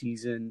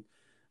postseason.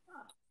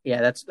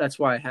 Yeah, that's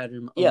why I had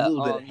him a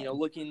little bit ahead. You know,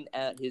 looking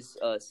at his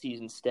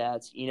season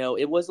stats, you know,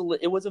 it was a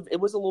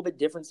little bit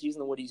different season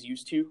than what he's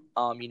used to.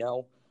 You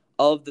know,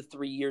 of the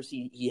 3 years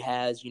he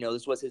has, you know,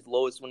 this was his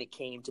lowest when it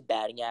came to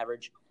batting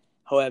average.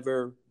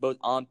 However, both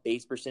on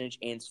base percentage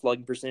and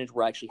slugging percentage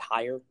were actually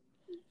higher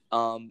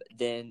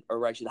the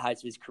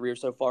highest of his career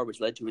so far, which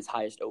led to his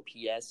highest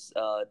OPS.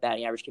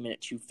 Batting average came in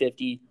at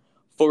 250,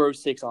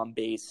 406 on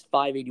base,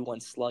 581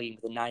 slugging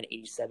with a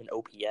 987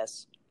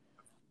 OPS.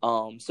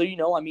 So, you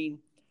know, I mean,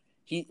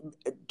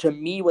 to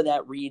me, what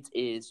that reads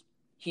is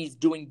he's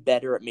doing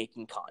better at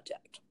making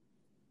contact,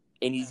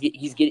 and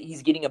he's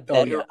getting a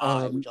better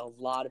eye, which a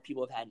lot of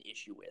people have had an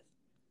issue with.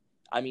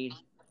 I mean,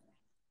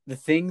 the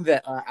thing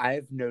that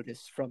I've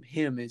noticed from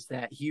him is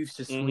that he used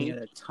to swing at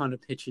a ton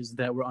of pitches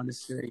that were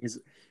unnecessary.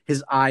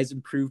 His eyes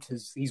improved.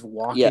 He's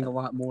walking a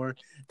lot more.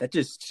 That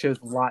just shows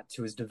a lot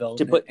to his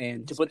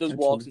development. To put those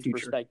walks into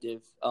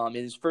perspective, in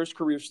his first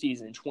career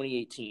season in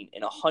 2018,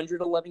 in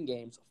 111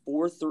 games,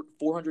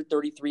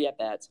 433 at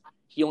bats,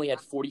 he only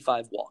had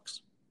 45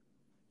 walks,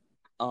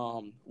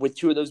 with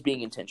 2 of those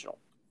being intentional.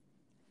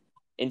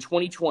 In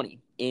 2020,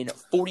 in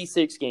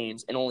 46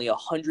 games and only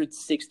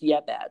 160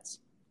 at bats,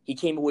 he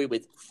came away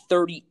with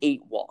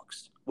 38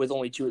 walks, with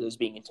only 2 of those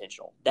being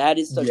intentional. That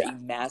is such a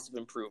massive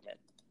improvement.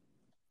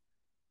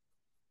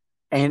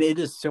 And it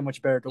is so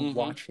much better to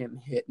watch him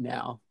hit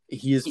now.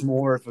 He is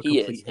more of a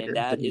complete hitter. And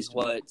that is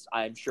what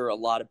I'm sure a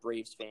lot of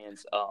Braves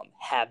fans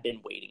have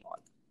been waiting on.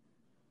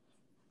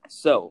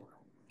 So,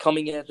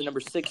 coming in at the number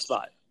 6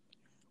 spot,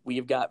 We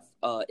have got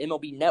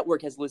MLB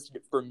Network has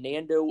listed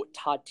Fernando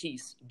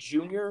Tatis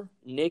Jr.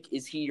 Nick,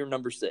 is he your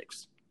number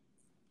 6?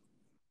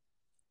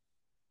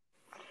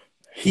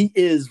 He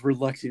is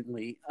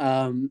reluctantly.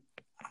 From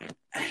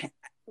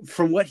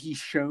what he's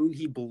shown,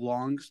 he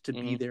belongs to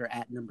be there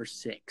at number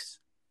 6.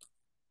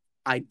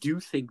 I do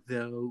think,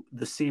 though,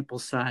 the sample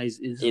size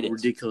is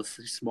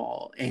ridiculously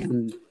small,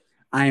 and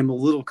I am a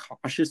little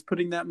cautious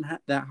putting that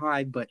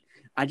high. But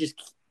I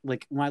just when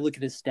I look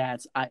at his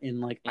stats, I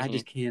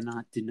just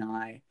cannot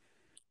deny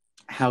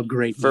how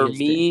great he is. For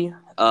me,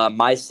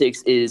 my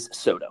 6 is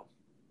Soto.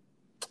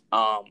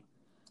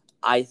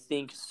 I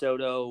think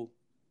Soto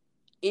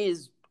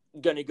is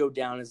going to go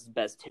down as the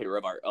best hitter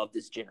of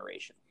this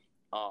generation.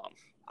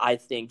 I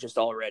think just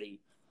already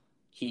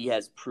he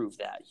has proved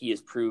that. He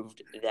has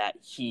proved that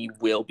he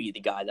will be the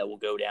guy that will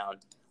go down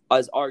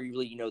as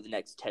arguably, the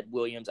next Ted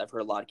Williams. I've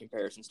heard a lot of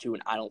comparisons too,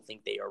 and I don't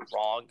think they are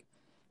wrong.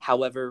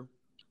 However,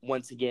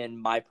 once again,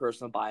 my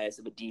personal bias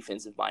of a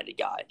defensive-minded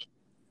guy,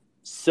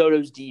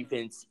 Soto's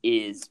defense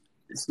is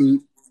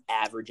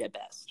average at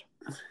best.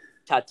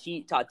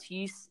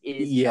 Tatis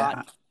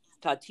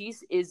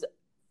is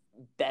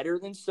better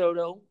than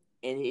Soto,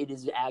 and it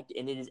is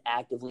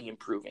actively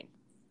improving.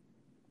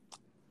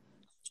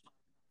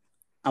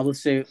 I would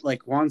say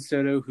Juan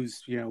Soto,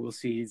 who's we'll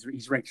see,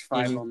 he's ranked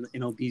 5 on the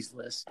MLB's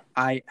list.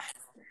 I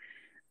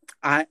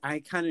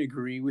kind of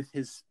agree with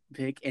his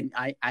pick, and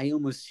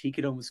he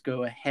could almost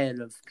go ahead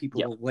of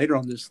people later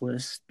on this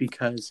list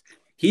because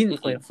he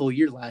didn't play a full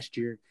year last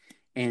year.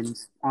 And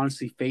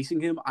honestly,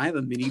 facing him, I have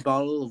a mini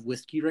bottle of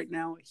whiskey right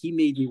now. He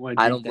made me want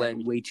to drink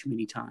that way too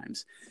many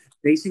times.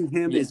 Facing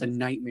him is a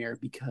nightmare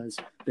because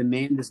the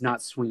man does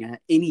not swing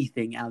at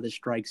anything out of the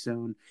strike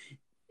zone.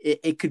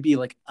 It could be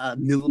like a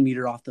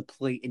millimeter off the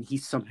plate, and he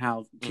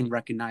somehow can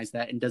recognize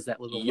that and does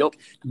that little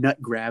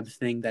nut grab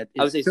thing that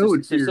is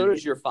so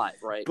Soto's your 5,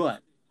 right?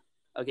 But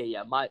okay,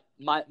 yeah, my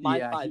 5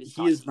 is Tatis.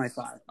 He is my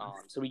 5.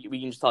 So we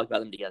can just talk about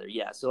them together.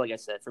 Yeah, so like I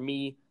said, for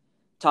me,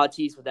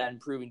 Tatis with that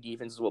improving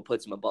defense is what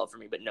puts him above for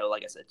me. But no,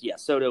 like I said,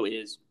 Soto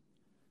is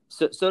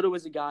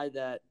a guy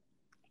that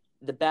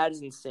the bat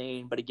is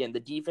insane, but again, the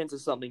defense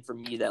is something for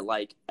me that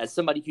as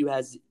somebody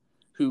whose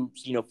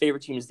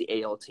favorite team is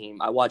the AL team.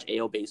 I watch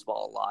AL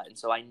baseball a lot, and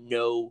so I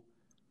know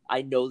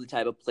the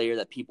type of player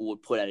that people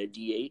would put at a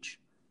DH.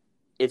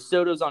 If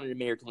Soto's on an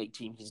American League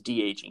team, he's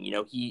DHing.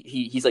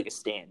 He's like a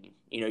stand.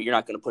 You're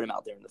not going to put him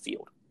out there in the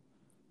field.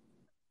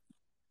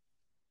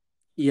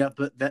 Yeah,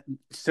 but that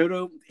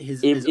Soto,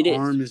 his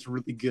arm is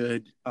really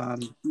good.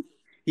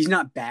 He's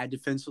not bad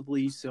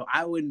defensively, so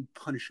I wouldn't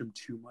punish him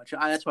too much.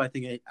 That's why I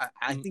think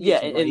I think. Yeah,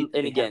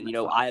 and again,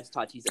 I have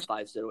Tatis at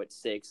 5, Soto at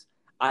 6.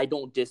 I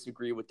don't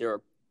disagree with their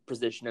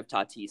position of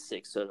Tatis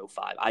 6, Soto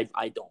 5.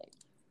 I don't.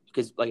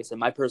 Because, like I said,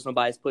 my personal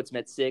bias puts him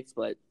at 6,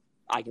 but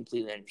I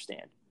completely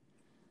understand.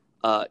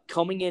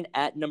 Coming in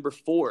at number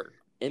 4,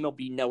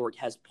 MLB Network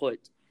has put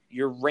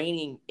your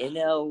reigning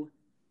NL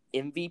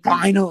MVP.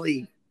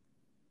 Finally!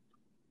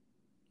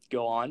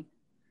 Go on.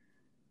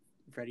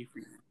 Freddie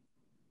Freeman.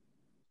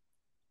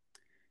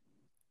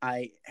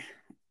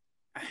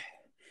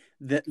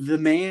 The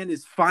man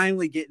is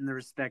finally getting the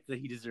respect that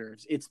he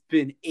deserves. It's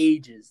been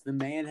ages. The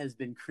man has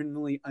been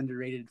criminally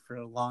underrated for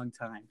a long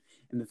time.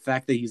 And the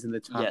fact that he's in the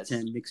top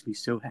 10 makes me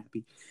so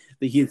happy.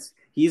 That he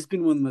has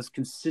been one of the most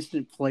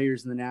consistent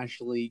players in the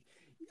National League.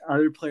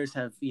 Other players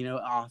have,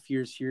 off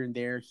years here and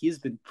there. He has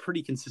been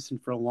pretty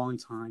consistent for a long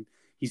time.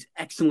 He's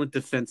excellent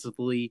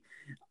defensively.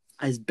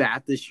 His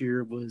bat this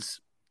year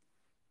was,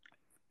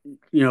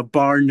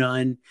 bar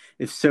none.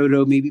 If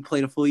Soto maybe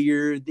played a full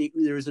year,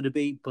 there was a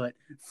debate, but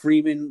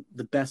Freeman,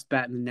 the best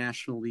bat in the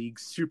National League,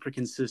 super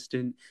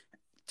consistent,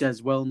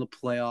 does well in the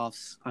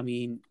playoffs. I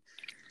mean,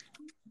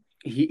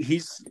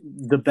 he's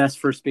the best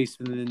first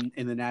baseman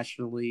in the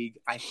National League,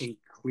 I think,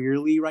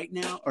 clearly right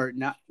now, or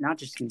not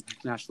just in the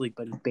National League,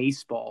 but in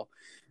baseball.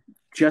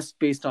 Just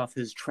based off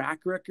his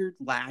track record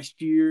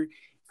last year,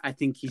 I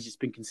think he's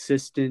just been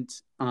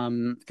consistent.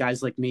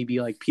 Guys maybe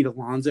Pete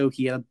Alonso,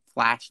 he had a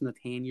flash in the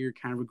pan year,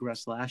 kind of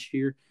regressed last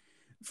year.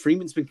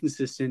 Freeman's been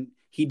consistent.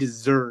 He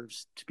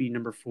deserves to be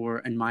number 4,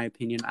 in my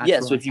opinion.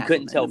 So if you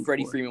couldn't tell,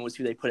 Freddie Freeman was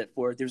who they put it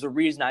for. There's a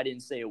reason I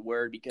didn't say a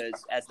word because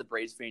as the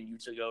Braves fan, you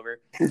took over.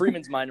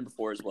 Freeman's my number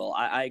 4 as well.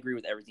 I agree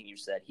with everything you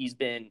said. He's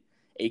been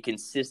a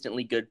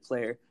consistently good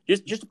player.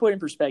 Just to put in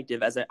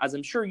perspective, as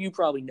I'm sure you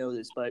probably know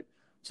this, but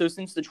so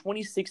since the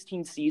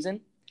 2016 season,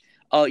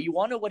 you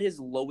want to know what his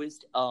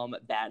lowest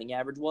batting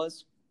average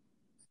was?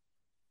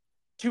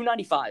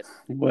 295.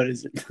 What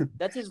is it?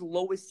 That's his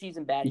lowest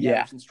season batting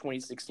average since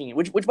 2016.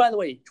 Which, by the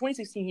way,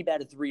 2016 he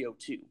batted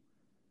 302.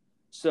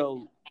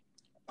 So,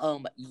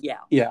 yeah.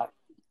 Yeah.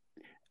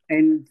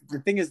 And the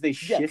thing is, they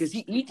shift because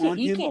he can't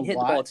hit the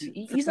ball.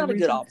 He's not a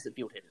good opposite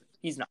field hitter.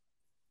 He's not.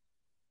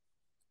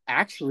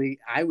 Actually,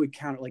 I would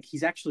count it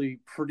he's actually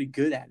pretty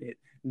good at it.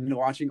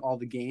 Watching all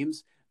the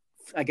games,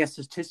 I guess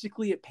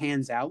statistically it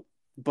pans out,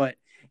 but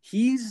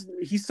he's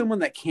someone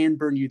that can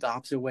burn you the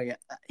opposite way.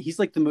 He's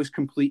the most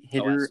complete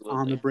hitter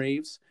on the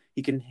Braves.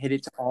 He can hit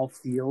it to all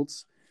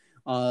fields.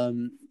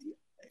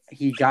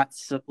 he got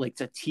like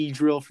a T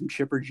drill from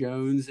Chipper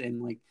Jones,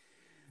 and like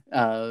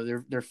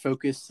their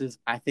focus is,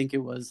 I think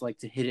it was like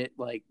to hit it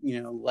like,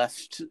 you know,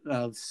 left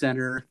of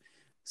center,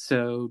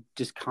 so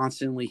just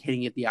constantly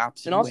hitting it the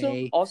opposite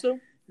way. Also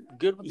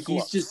good with the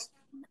gloves. He's just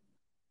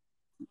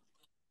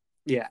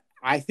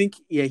I think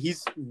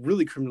he's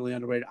really criminally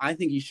underrated. I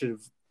think he should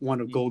have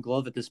won a Gold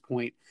Glove at this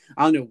point.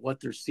 I don't know what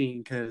they're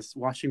seeing, because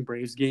watching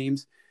Braves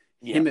games,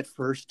 him at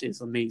first is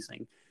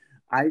amazing.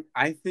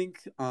 I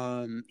think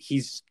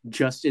he's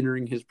just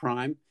entering his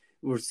prime.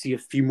 We'll see a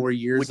few more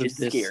years of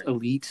this scary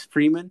elite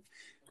Freeman.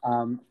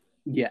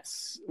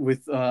 Yes,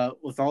 with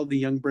all the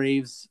young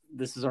Braves,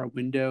 this is our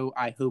window.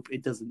 I hope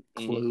it doesn't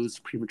close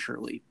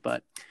prematurely.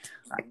 But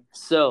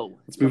so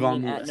let's move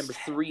on. At number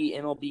 3,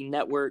 MLB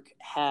Network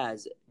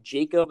has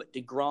Jacob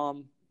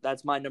deGrom.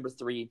 That's my number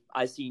 3.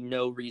 I see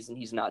no reason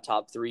he's not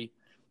top 3.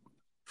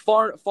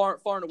 Far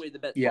and away the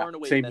best. Yeah, far and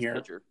away same the best here.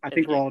 pitcher. I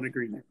think we're all in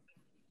agreement.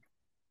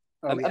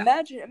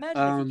 Imagine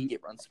if he could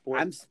get run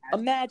support.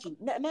 Imagine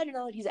now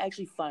that he's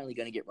actually finally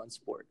going to get run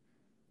support.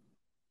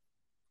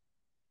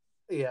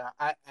 Yeah,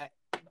 I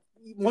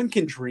one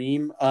can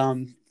dream.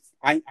 I'm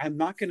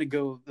not going to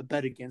go a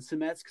bet against the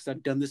Mets, because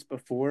I've done this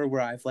before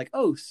where I've like,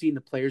 seen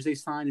the players they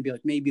signed and be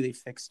like, maybe they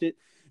fixed it.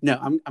 No,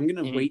 I'm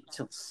going to wait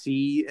till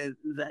see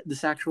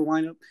this actual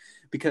lineup,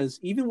 because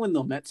even when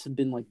the Mets have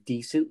been like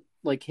decent,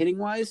 like hitting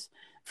wise,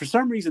 for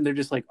some reason they're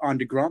just like on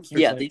deGrom.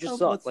 Yeah, like, they just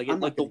suck.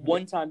 Like the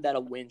one time that a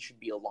win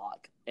should be a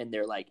lock, and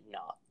they're like,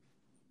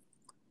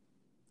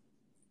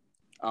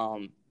 nah.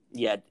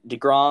 Yeah,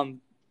 deGrom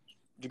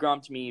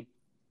to me,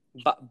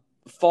 but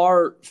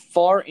far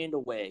and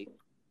away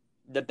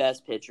the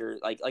best pitcher.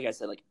 Like I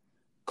said, like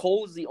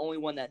Cole is the only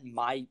one that in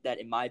my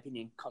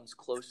opinion comes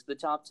close to the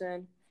top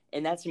 10,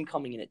 and that's him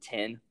coming in at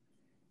 10.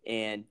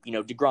 And you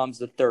know, deGrom's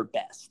the 3rd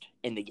best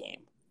in the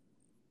game.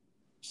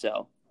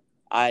 So,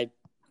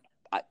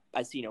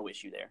 I see no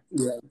issue there.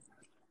 Yeah.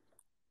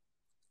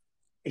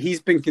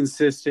 He's been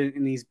consistent,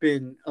 and he's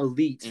been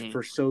elite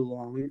for so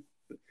long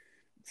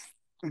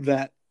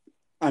that,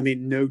 I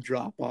mean, no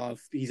drop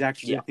off. He's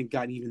actually, I think,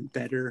 gotten even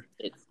better.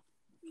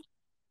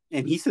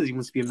 And he says he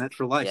wants to be a Met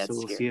for life, so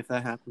we'll see if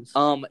that happens.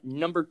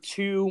 Number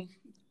 2,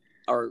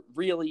 or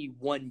really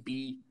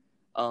 1B,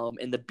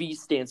 and the B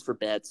stands for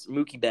Betts.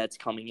 Mookie Betts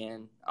coming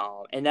in,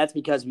 and that's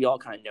because we all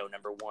kind of know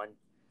number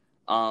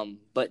 1.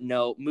 But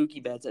no,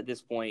 Mookie Betts at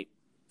this point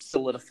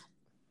solidified.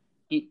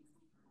 It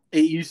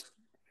used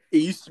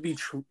to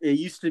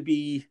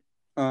be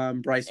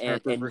Bryce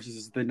Harper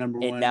versus the number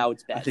 1. And now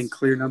it's Betts. I think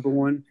clear number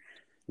 1.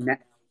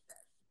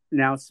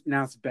 Now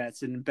it's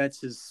Betts, and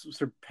Betts has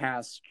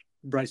surpassed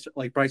Bryce.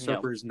 Like Bryce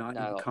Harper is not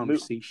in the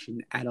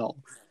conversation at all.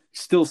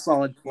 Still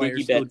solid player,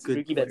 still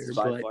good player,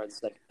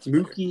 but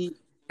Mookie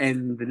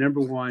and the number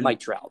 1 Mike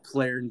Trout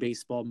player in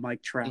baseball,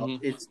 Mike Trout.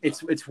 It's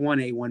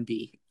 1A,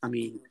 1B. I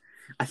mean,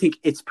 I think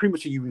it's pretty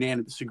much a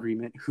unanimous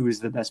agreement who is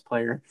the best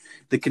player.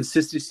 The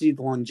consistency,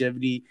 the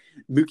longevity.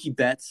 Mookie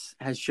Betts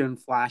has shown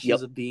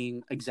flashes of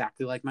being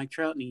exactly like Mike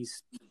Trout, and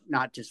he's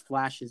not just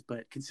flashes,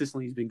 but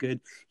consistently he's been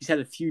good. He's had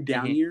a few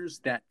down years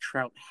that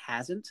Trout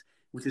hasn't,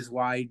 which is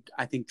why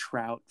I think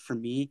Trout, for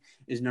me,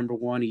 is number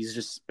 1. He's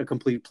just a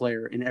complete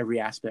player in every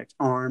aspect: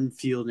 arm,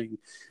 fielding,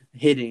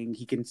 hitting.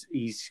 He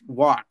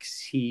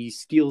walks, he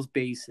steals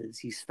bases,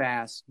 he's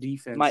fast,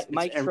 defense.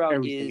 Mike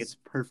Trout is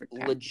perfect.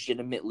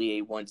 Legitimately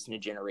a once in a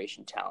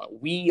generation talent.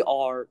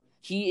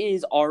 He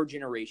is our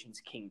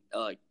generation's King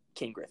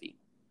Griffey.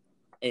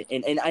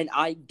 And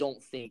I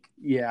don't think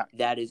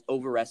that is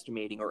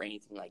overestimating or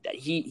anything like that.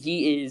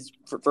 He is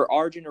for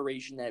our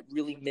generation that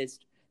really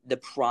missed the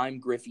prime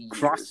Griffey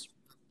years.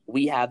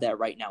 We have that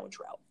right now in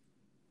Trout.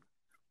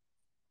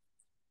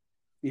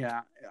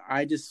 Yeah,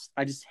 I just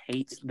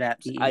hate that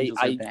the Angels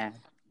are bad.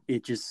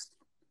 It just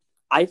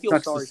I feel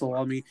sucks sorry the soul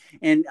on me,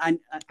 and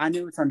I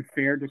know it's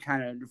unfair to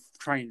kind of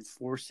try and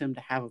force him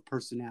to have a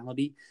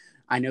personality.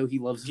 I know he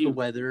loves the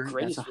weather.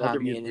 Greatest That's a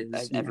hobby weatherman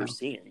I've ever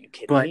seen. Are you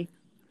kidding me?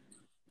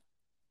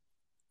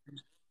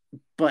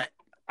 But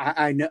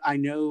I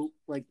know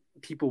like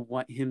people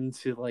want him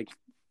to like.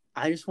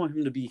 I just want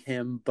him to be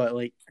him, but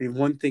like the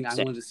one thing I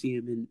want to see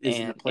him in is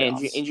in the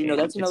playoffs. And you know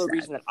that's another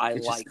reason that I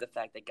like the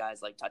fact that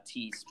guys like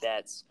Tatis,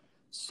 Betts,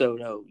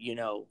 Soto, you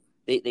know,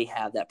 they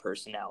have that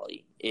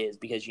personality, is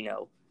because you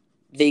know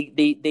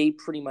they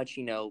pretty much,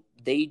 you know,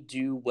 they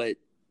do what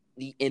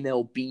the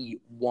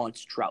MLB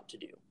wants Trout to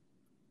do,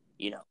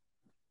 you know.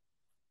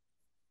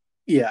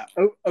 Yeah.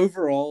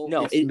 Overall,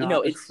 it's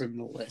a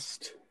criminal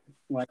list.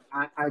 Like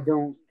I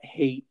don't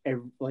hate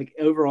like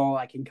overall.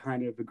 I can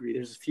kind of agree.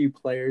 There's a few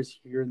players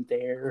here and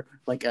there,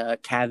 like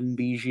Kevin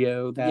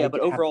Biggio.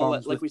 But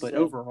overall, like we said,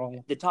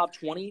 overall, the top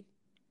 20,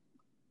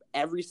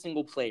 every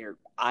single player,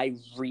 I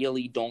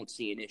really don't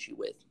see an issue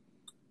with.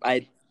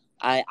 I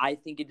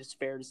think it is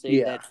fair to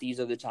say that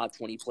these are the top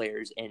 20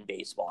 players in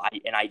baseball.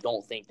 I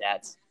don't think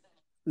that's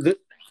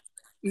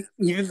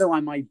even though I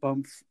might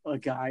bump a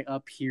guy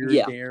up here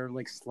or there,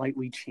 like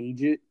slightly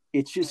change it.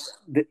 It's just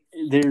that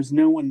there's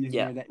no one in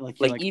there that like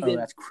even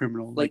that's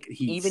criminal. Like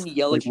he's even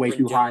Yelich, like way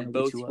too high.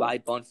 Both who I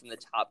bumped from the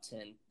top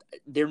 10.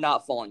 they're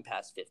not falling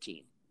past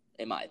 15,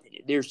 in my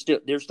opinion. They're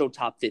still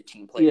top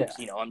 15 players.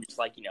 Yeah. I'm just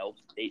like,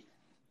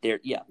 they're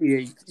Yeah,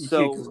 you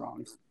so can't go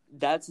wrong.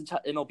 That's the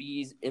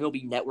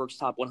MLB Network's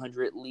top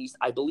 100 at least.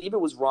 I believe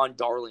it was Ron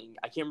Darling.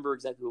 I can't remember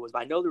exactly who it was,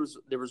 but I know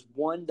there was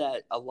one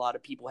that a lot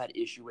of people had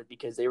issue with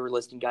because they were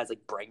listing guys like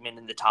Bregman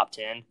in the top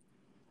 10.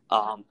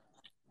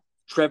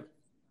 Trevor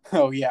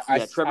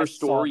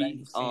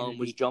Story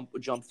was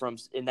jumped from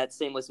in that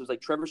same list. It was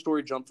like Trevor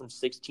Story jumped from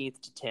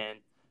 16th to 10.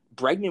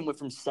 Bregman went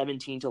from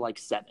 17 to like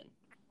 7.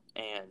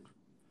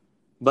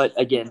 But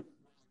again,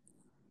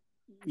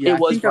 it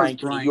was Brian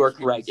Kenny. You are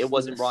correct. It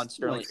wasn't Ron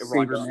Sterling. It was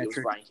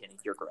Brian Kenny.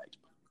 You're correct.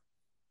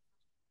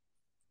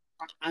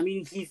 I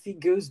mean, if he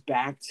goes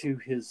back to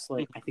his,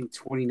 I think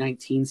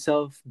 2019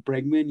 self,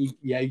 Bregman,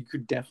 you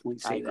could definitely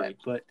say that.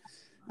 But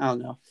I don't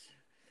know.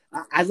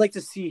 I'd like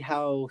to see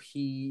how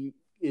he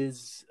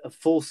is a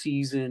full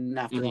season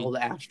after all the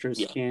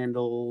Astros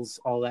scandals,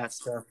 all that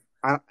stuff.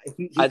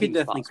 He could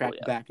definitely crack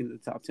back into the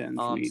top 10.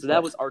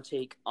 That was our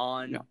take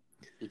on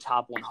the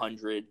top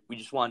 100. We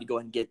just wanted to go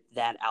ahead and get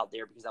that out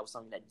there because that was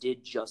something that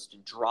did just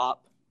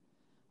drop.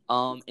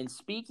 And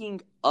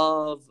speaking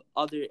of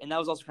and that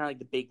was also kind of like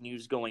the big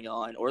news going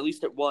on, or at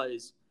least it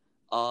was,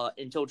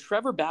 until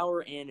Trevor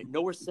Bauer and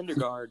Noah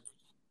Syndergaard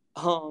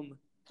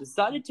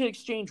decided to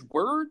exchange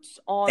words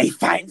on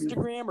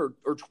Instagram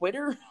or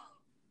Twitter.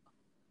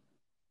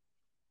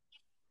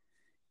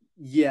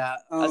 Yeah,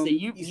 I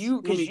say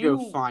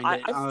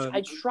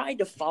I tried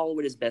to follow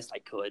it as best I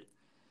could,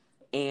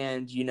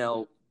 and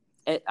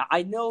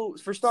I know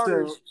for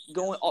starters,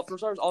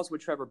 also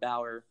with Trevor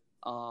Bauer.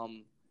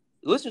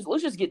 Let's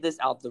just get this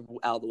out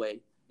of the way.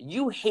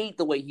 You hate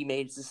the way he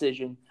made his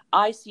decision.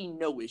 I see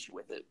no issue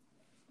with it.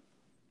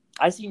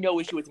 I see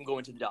no issue with him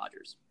going to the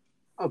Dodgers.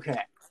 Okay.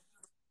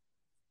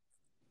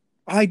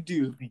 I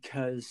do,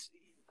 because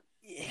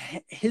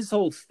his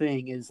whole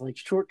thing is like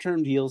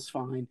short-term deals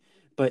fine,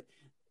 but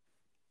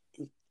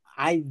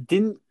I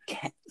didn't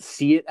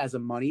see it as a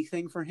money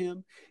thing for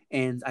him,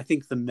 and I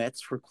think the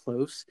Mets were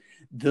close.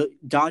 The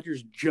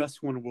Dodgers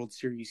just won a World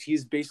Series.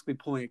 He's basically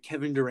pulling a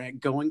Kevin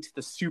Durant going to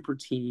the super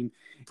team.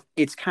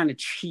 It's kind of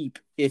cheap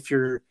if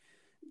you're,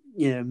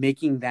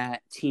 making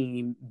that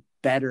team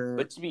better.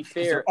 But to be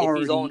fair, if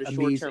he's on the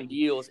short-term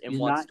deals and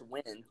wants to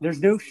win,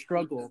 there's no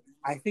struggle.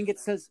 I think it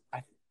says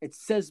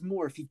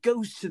more. If he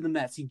goes to the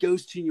Mets, he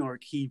goes to New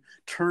York, he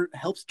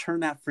helps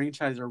turn that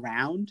franchise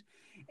around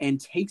and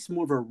takes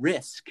more of a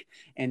risk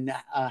and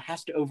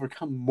has to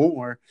overcome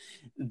more.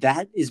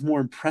 That is more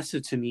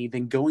impressive to me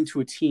than going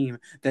to a team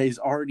that is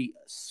already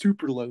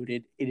super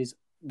loaded.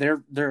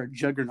 They're a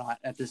juggernaut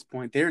at this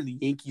point. They're the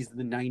Yankees of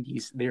the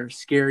 90s. They're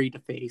scary to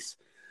face.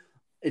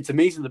 It's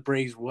amazing the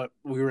Braves what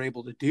we were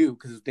able to do,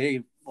 because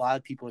a lot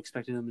of people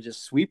expected them to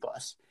just sweep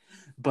us.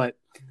 But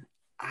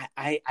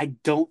I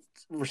don't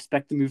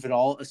respect the move at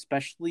all,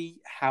 especially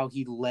how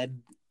he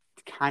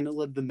kind of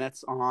led the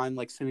Mets on,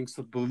 like sending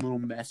subliminal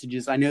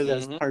messages. I know that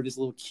was part of his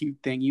little cute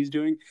thing he was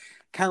doing.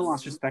 Kind of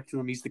lost respect to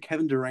him. He's the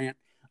Kevin Durant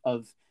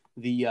of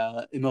the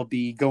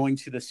MLB going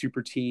to the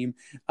super team.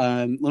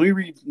 Let me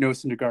read Noah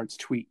Syndergaard's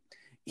tweet.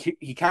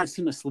 He kind of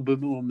sent a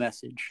subliminal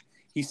message.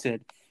 He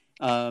said,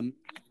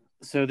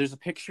 so there's a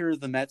picture of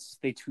the Mets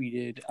they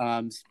tweeted,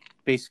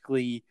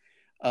 basically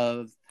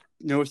of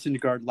Noah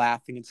Syndergaard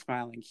laughing and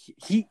smiling.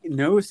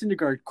 Noah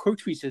Syndergaard quote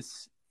tweets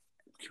us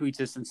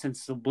and sends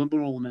a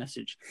subliminal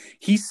message.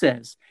 He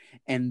says,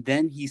 and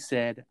then he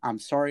said, "I'm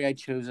sorry I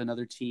chose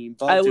another team,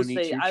 but I will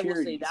say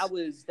that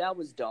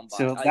was dumb.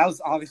 That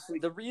was obviously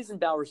the reason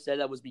Bauer said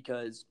that was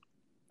because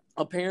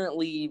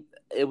apparently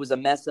it was a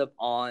mess up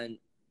on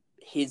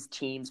his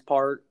team's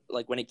part.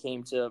 Like when it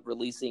came to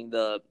releasing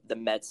the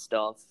Mets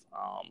stuff,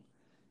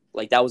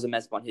 that was a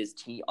mess up on his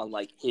team, on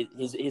like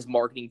his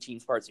marketing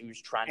team's parts. He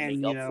was trying to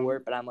make up for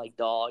it, but I'm like,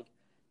 dog,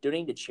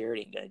 donating to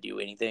charity ain't gonna do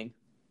anything.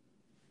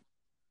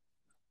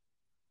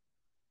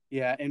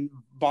 Yeah, and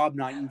Bob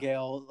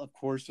Nightingale, of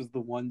course, was the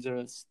one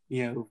to,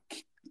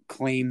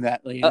 claim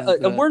that.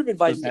 A word of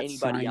advice to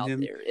anybody out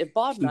there: if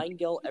Bob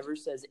Nightingale ever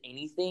says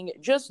anything,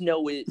 just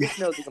know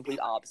the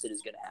complete opposite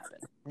is going to happen.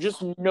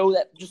 Just know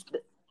that.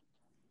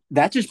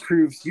 That just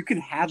proves you can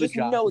have a job.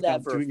 Just know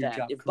that for a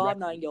fact. If Bob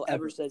Nightingale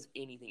ever says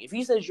anything, if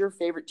he says your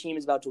favorite team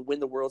is about to win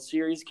the World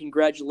Series,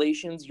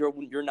 congratulations,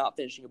 you're not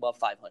finishing above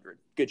 500.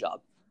 Good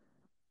job.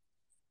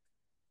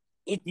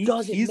 He's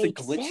a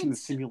glitch in the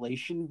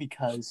simulation,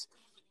 because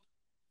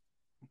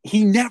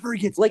he never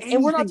gets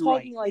and we're not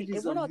talking right.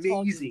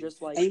 Talking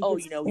just like, he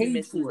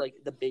misses like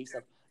the big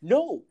stuff.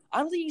 No,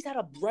 I don't think he's had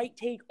a bright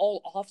take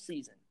all off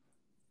season.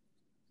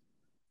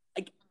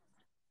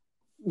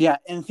 Yeah,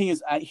 and the thing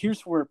is,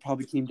 here's where it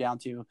probably came down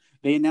to.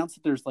 They announced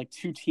that there's like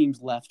 2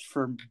 teams left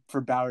for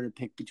Bauer to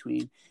pick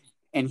between,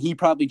 and he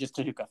probably just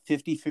took a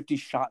 50-50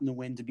 shot in the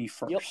wind to be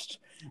first,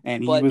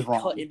 and he was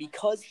wrong. And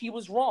because he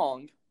was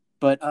wrong,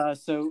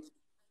 so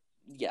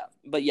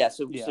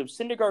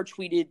Syndergaard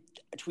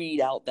tweeted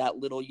out that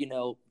little,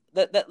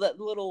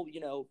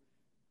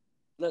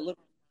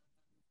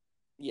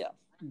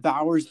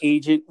 Bauer's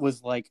agent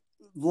was like,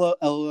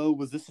 "LO,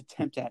 was this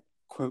attempt at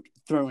quote,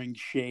 throwing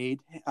shade.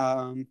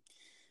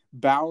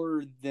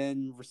 Bauer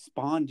then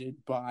responded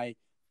by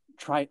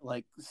try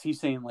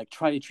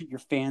to treat your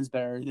fans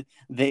better.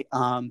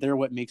 They're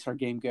what makes our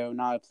game go,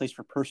 not a place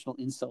for personal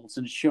insults.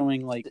 And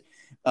showing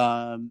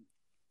Instagram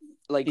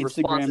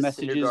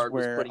messages where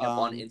was putting up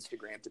on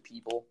Instagram to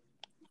people,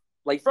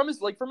 from his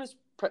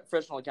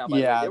professional account. By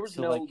the way, there was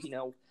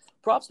no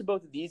props to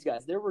both of these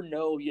guys. There were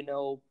no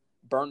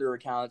burner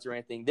accounts or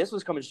anything. This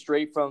was coming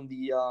straight from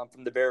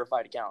the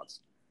verified accounts.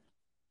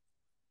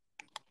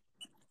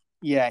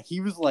 Yeah, he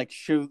was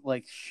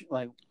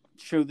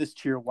show this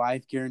to your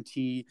wife.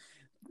 Guarantee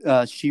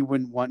she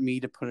wouldn't want me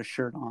to put a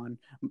shirt on.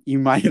 You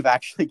might have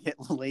actually get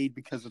laid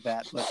because of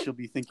that, but she'll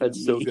be thinking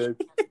that's of me. So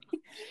good.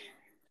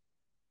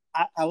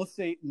 I will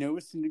say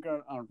Noah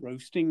Syndergaard on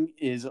roasting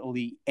is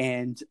elite,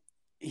 and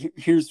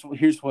here's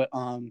what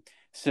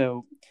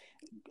so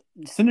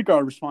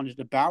Syndergaard responded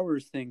to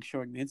Bauer's thing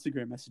showing the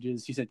Instagram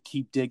messages. He said,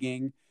 "Keep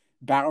digging."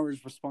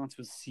 Bauer's response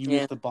was, "See you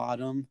at the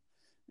bottom."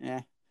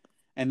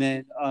 And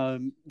then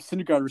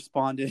Syndergaard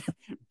responded,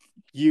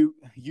 "You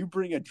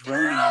bring a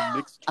drone in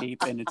your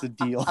mixtape, and it's a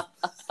deal."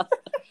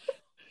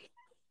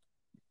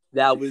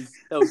 That was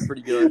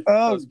pretty good.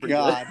 Oh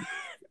God.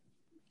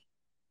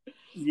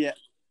 Good.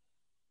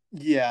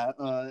 Yeah.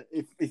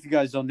 If you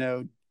guys don't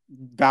know,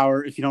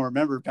 Bauer, if you don't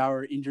remember,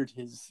 Bauer injured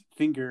his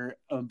finger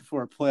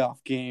before a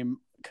playoff game.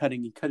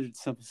 He cut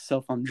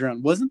himself on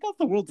drone. Wasn't that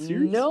the World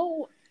Series?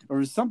 No, or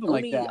was something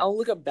like that. I'll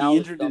look up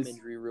Bauer's thumb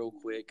injury real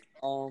quick.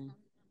 Or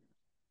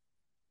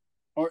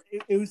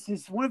it was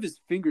one of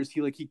his fingers.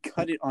 He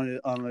cut it on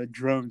a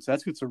drone, so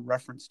that's what it's a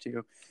reference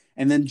to.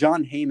 And then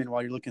John Heyman,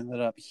 while you're looking that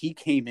up, he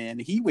came in,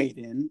 he weighed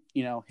in.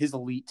 His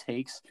elite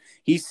takes.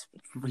 He's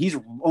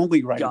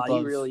only right above.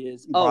 He really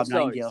is. Bob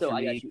sorry. Nightingale So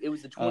I got you. It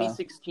was the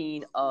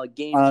 2016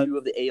 Game 2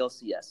 of the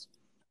ALCS.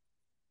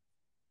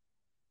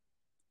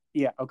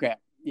 Yeah. Okay.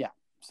 Yeah.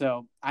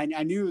 So I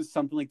knew it was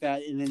something like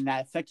that, and then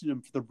that affected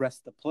him for the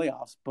rest of the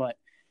playoffs. But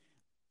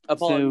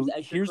so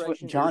here's what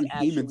John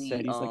Heyman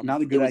said. He's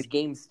not a good idea. It was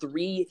Game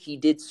 3. He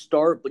did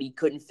start, but he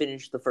couldn't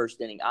finish the first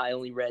inning. I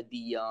only read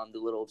the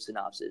little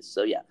synopsis.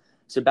 So yeah.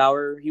 So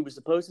Bauer, he was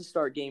supposed to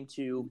start Game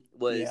 2.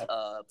 Was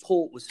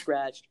pulled, was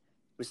scratched.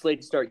 Was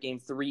slated to start Game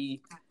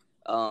 3.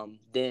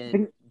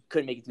 Then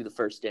couldn't make it through the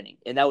first inning,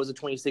 and that was a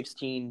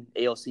 2016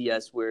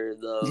 ALCS where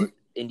the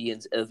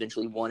Indians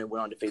eventually won and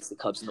went on to face the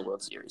Cubs in the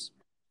World Series.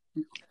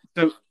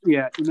 So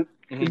yeah,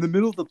 in the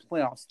middle of the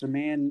playoffs, the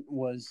man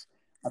was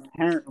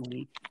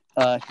apparently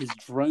his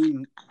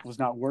drone was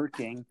not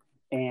working,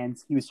 and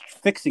he was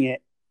fixing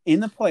it in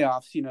the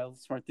playoffs.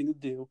 Smart thing to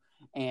do,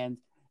 and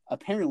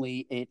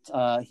apparently he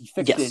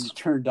fixed it and it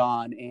turned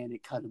on, and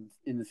it cut him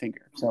in the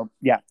finger. So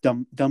yeah,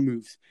 dumb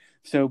moves.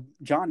 So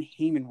John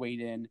Heyman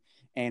weighed in,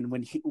 and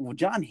when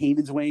John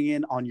Heyman's weighing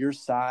in on your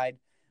side,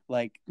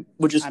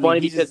 which is funny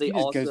because they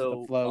also goes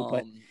with the flow,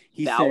 but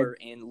Bauer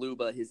and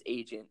Luba, his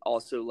agent,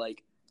 also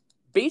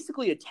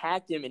basically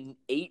attacked him in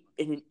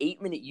an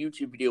 8-minute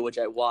YouTube video, which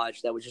I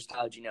watched. That was just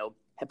how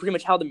pretty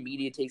much how the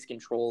media takes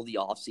control of the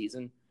off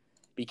season,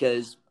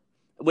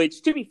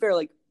 which to be fair,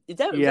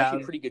 it's actually a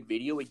pretty good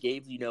video. It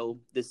gave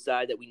this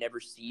side that we never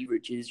see,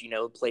 which is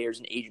players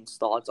and agents'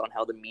 thoughts on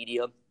how the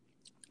media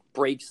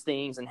breaks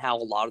things and how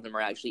a lot of them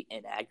are actually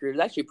inaccurate. It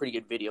was actually a pretty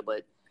good video,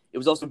 but it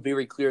was also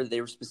very clear that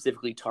they were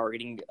specifically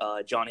targeting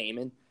John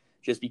Heyman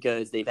just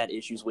because they've had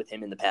issues with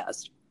him in the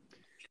past.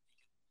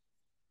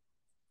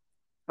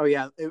 Oh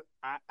yeah,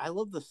 I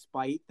love the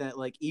spite that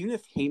even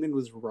if Heyman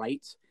was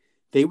right,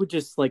 they would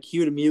just he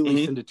would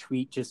immediately send a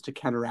tweet just to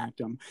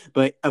counteract him.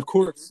 But of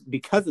course,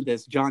 because of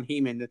this, John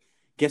Heyman,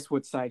 guess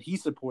what side he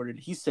supported?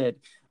 He said,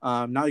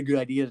 not a good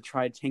idea to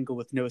try to tangle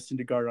with Noah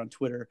Syndergaard on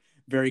Twitter.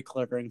 Very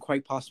clever and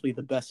quite possibly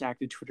the best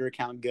active Twitter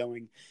account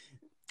going.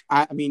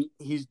 I mean,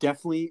 he's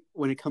definitely,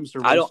 when it comes to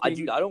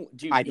roasting,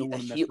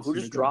 he'll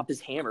just drop his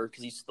hammer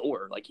because he's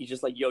Thor. He's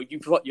just you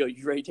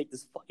ready to take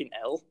this fucking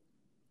L?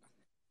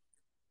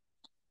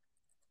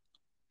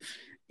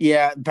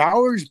 Yeah,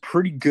 Bauer's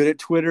pretty good at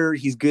Twitter.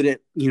 He's good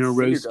at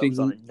roasting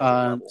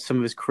some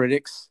of his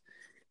critics.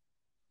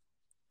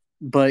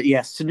 But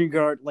yeah,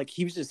 Syndergaard,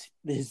 he was just,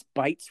 his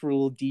bites were a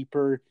little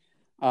deeper.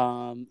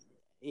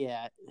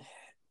 Yeah.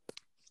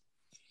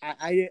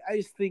 I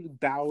just think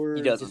Bauer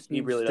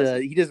he really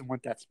doesn't. He doesn't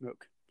want that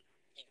smoke.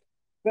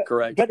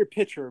 Correct. Better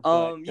pitcher.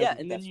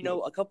 And then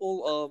a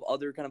couple of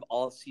other kind of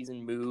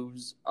off-season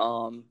moves.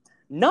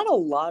 Not a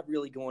lot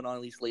really going on,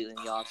 at least lately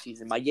in the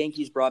off-season. My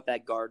Yankees brought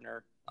back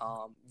Gardner.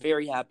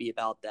 Very happy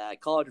about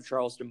that. College of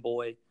Charleston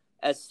boy,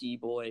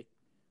 SC boy.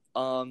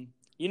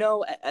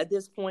 At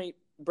this point,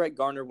 Brett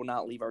Gardner will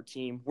not leave our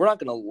team. We're not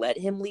going to let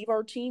him leave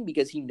our team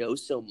because he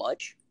knows so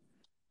much.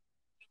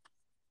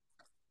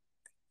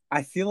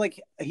 I feel like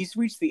he's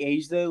reached the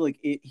age though.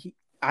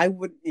 I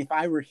would, if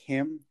I were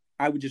him,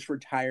 I would just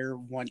retire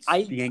once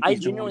the Yankees. I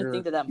genuinely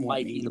think that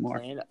might be the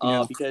plan.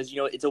 Because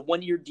it's a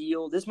 1-year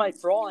deal. This might,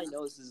 for all I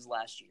know, this is his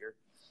last year.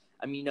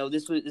 I mean,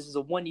 this is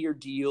a 1-year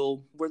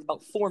deal worth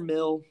about $4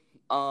 million.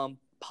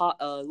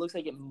 Looks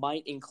like it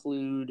might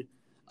include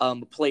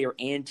player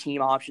and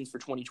team options for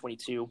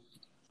 2022.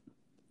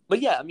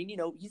 But yeah, I mean,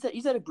 he's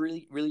had a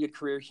really really good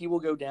career. He will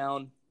go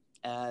down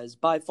as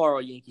by far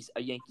a Yankees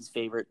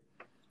favorite.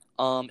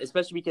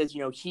 Especially because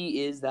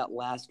he is that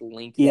last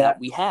link that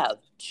we have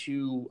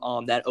to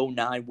that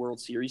 2009 World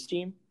Series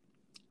team.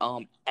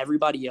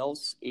 Everybody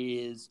else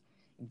is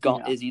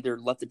either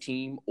left the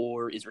team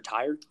or is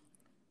retired.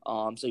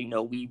 So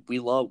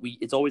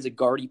it's always a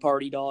Gardy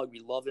party dog. We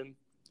love him.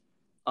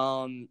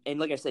 And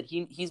like I said,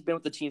 he's been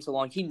with the team so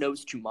long, he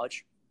knows too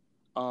much.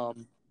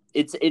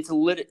 It's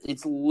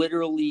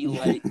literally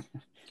like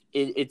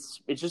it's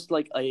just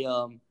like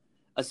a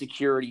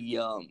security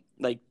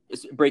like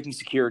breaking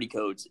security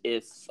codes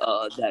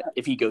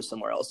if he goes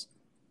somewhere else.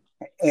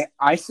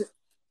 I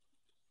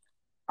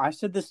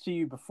said this to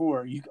you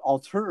before.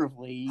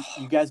 Alternatively,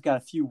 you guys got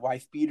a few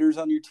wife beaters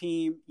on your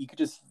team. You could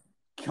just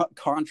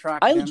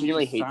contract. I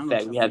legitimately hate the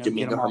fact we have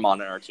Domingo Germán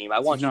on our team. I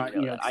want you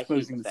to know that. I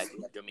hate the fact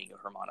we have Domingo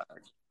Germán on our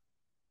team.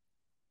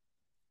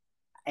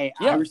 Hey,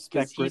 I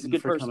respect Britton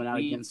for coming out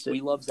against it.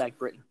 We love Zach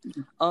Britton.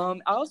 I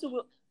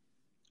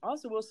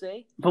also will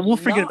say, but we'll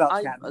forget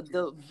about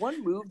the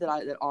one move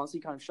that honestly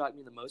kind of shocked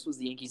me the most was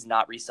the Yankees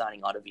not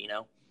re-signing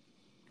Ottavino.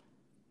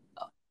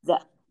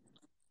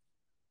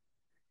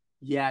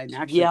 And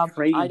actually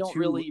I don't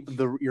really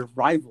your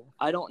rival.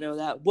 I don't know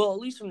that. Well, at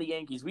least from the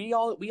Yankees, we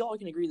all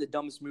can agree the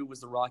dumbest move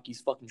was the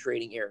Rockies fucking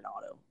trading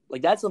Arenado.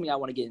 Like, that's something I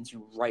want to get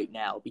into right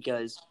now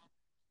because.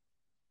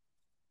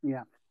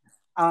 Yeah.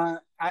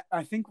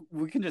 I think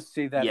we can just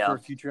say that for a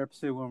future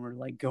episode when we're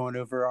like going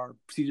over our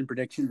season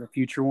predictions, the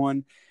future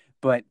one.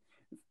 But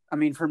I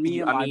mean, for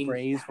me and my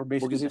Braves, we're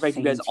basically the same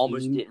you guys team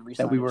almost didn't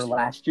that we were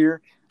last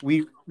year.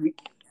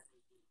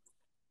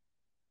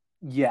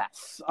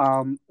 Yes.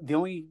 The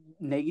only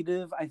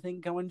negative I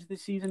think going into the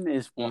season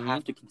is we'll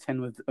have to contend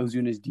with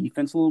Ozuna's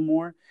defense a little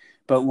more.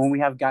 But when we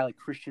have a guy like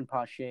Christian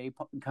Pache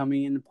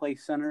coming in to play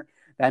center,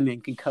 that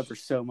man can cover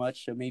so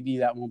much. So maybe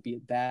that won't be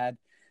bad.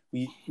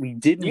 We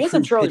did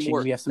improve pitching.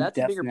 We have some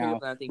depth now.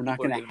 We're not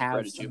going to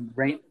have some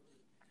rain.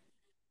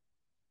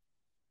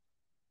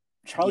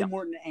 Charlie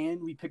Morton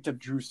and we picked up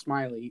Drew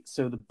Smiley.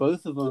 So the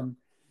both of them,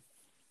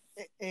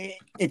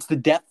 it's the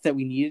depth that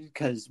we needed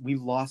because we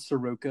lost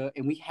Soroka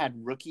and we had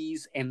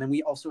rookies, and then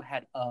we also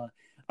had a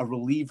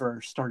reliever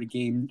start a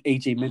game,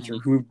 AJ Minter,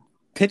 who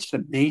pitched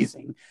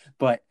amazing,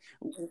 but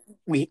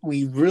we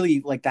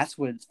really that's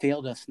what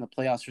failed us in the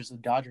playoffs versus the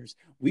Dodgers.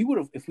 We would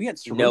have if we had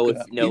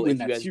Soroka. If you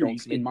guys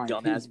don't commit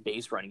dumbass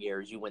base running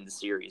errors, you win the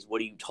series. What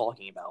are you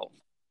talking about?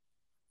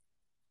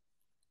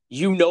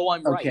 I'm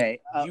right. Okay,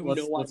 I'm right.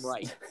 I'm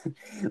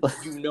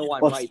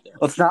right. Though.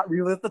 Let's not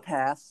relive the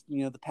past.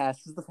 The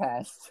past is the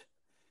past.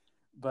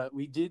 But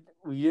we did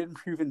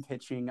improve in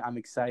pitching. I'm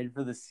excited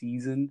for the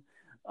season.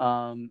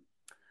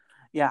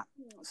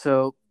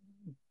 So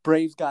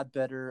Braves got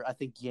better. I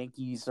think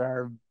Yankees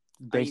are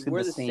basically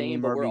we're the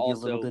same, or maybe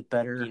also, a little bit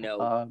better.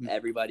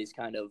 Everybody's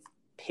kind of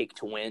picked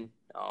to win.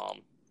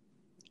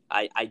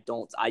 I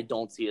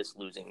don't see us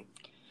losing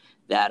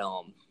that.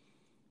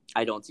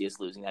 I don't see us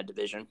losing that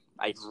division.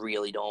 I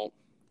really don't.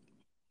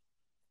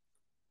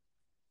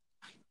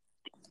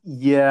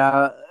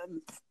 Yeah,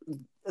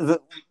 the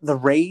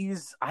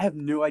Rays. I have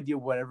no idea.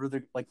 Whatever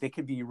they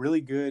could be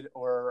really good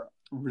or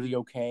really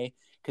okay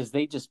because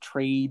they just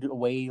trade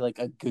away like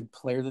a good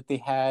player that they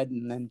had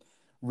and then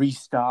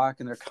restock,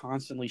 and they're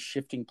constantly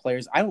shifting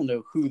players. I don't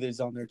know who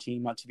is on their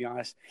team, to be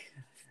honest.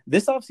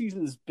 This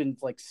offseason has been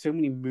like so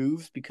many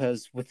moves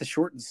because with the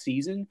shortened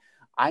season,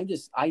 I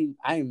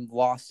am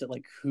lost at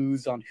like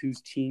who's on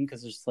whose team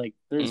because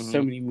there's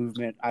so many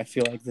movement. I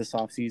feel like this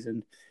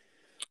offseason,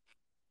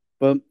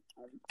 but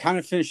kind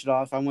of finish it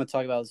off. I want to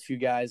talk about a few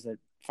guys that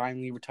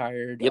finally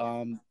retired.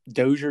 Yep.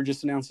 Dozier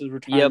just announced his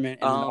retirement,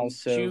 and then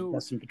also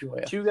Dustin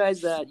Pedroia. Two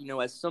guys that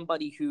as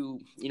somebody who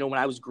when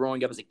I was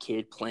growing up as a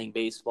kid playing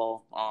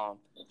baseball,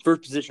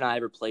 first position I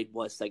ever played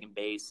was second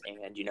base, and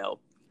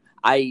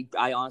I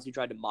honestly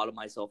tried to model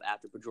myself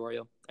after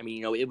Pedroia. I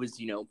mean, it was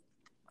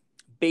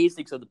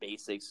basics of the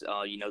basics.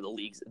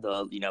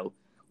 The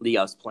league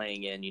I was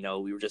playing in.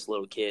 We were just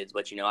little kids,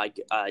 but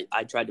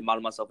I tried to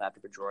model myself after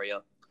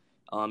Pedroia.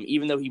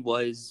 Even though he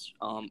was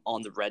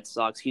on the Red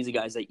Sox, he's a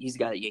guy that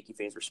Yankee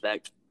fans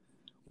respect.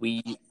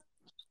 He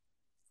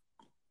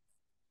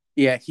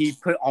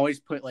always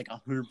put like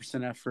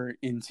 100% effort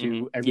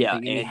into everything,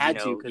 and he had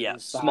to because of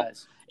his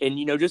size. And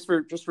just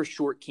for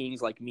short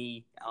kings like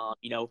me,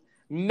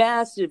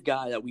 massive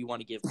guy that we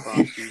want to give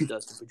props to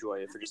Dustin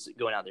Pedroia for just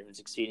going out there and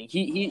succeeding.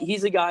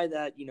 He's a guy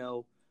that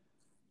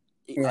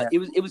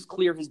it was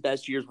clear his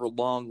best years were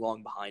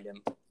long behind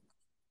him.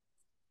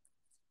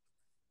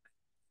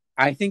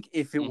 I think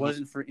if it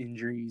wasn't for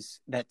injuries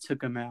that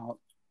took him out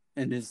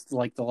in his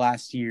the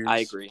last years, I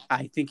agree.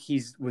 I think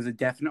was a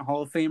definite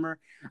Hall of Famer.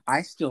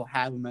 I still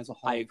have him as a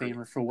Hall of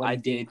Famer for what he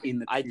did in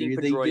the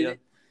period they did it.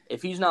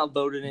 If he's not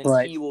voted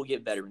in, he will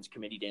get Veterans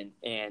Committee in,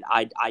 and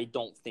I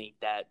don't think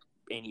that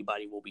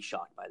anybody will be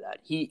shocked by that.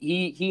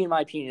 He in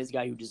my opinion is a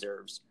guy who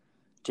deserves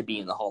to be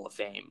in the Hall of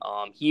Fame.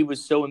 He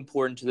was so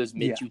important to those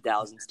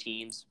mid-2000s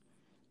teams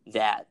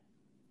that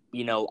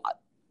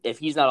if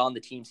he's not on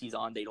the teams he's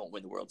on, they don't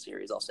win the World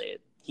Series. I'll say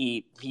it.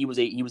 he was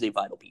a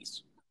vital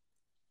piece.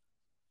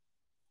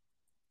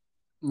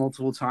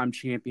 Multiple time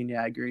champion,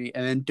 yeah, I agree.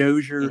 And then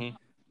Dozier,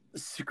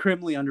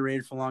 criminally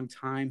underrated for a long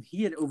time.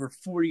 He had over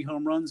 40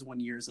 home runs one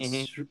year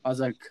as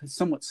a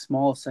somewhat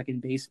small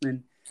second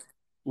baseman.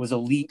 Was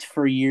elite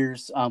for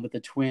years with the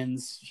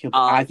Twins.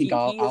 I think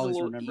I'll always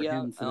remember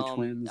him for the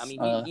Twins. I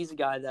mean, he's a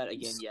guy that,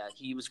 again,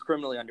 he was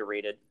criminally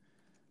underrated.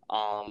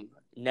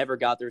 Never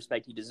got the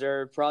respect he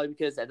deserved, probably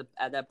because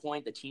at that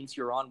point the teams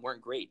he were on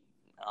weren't great.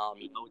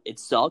 It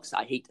sucks.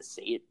 I hate to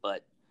say it,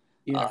 but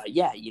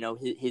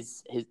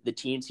the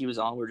teams he was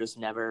on were just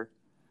never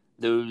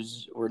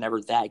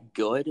that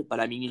good. But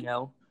I mean,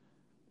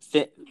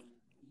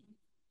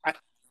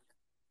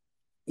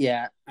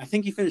 I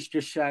think he finished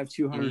just shy of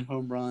 200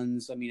 home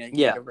runs. I mean,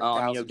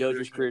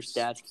 Dozier's career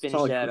stats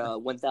finished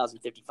at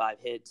 1,055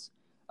 hits.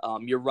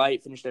 You're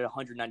right, finished at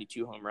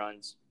 192 home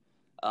runs.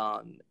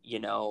 It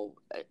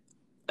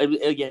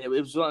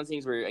was one of the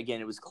things where,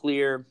 again, it was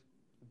clear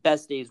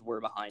best days were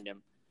behind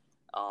him.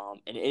 And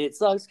it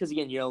sucks because,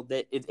 again,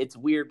 that it's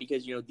weird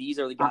because, these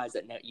are the guys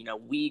that,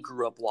 we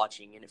grew up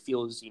watching, and it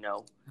feels,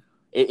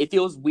 it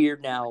feels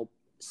weird now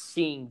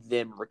seeing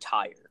them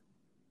retire.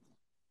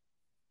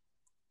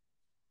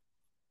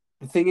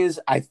 The thing is,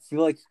 I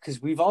feel like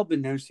because we've all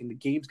been noticing the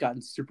game's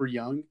gotten super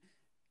young,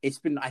 it's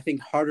been, I think,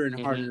 harder and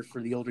harder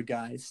for the older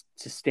guys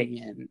to stay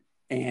in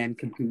and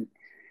compete.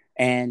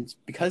 And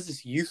because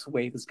this youth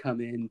wave has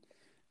come in,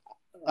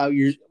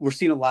 we're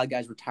seeing a lot of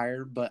guys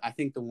retire, but I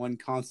think the one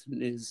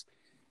constant is,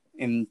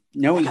 and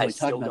no one's really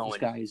talking about this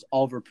guy, is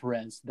Oliver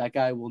Perez. That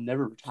guy will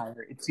never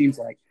retire. It seems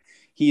like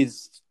he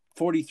is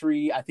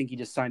 43. I think he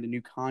just signed a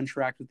new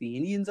contract with the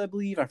Indians, I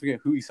believe. I forget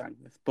who he signed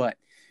with, but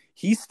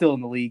he's still in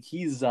the league.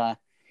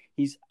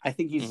 I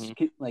think he's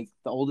like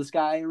the oldest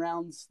guy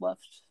around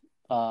left.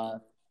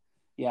 So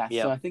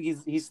I think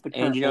he's the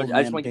current old man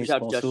I just want to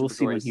baseball, shout so we'll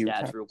see when Pedroia's he stats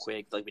retires. real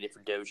quick, like we did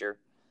for Dozier.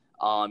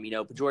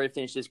 Pedroia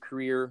finished his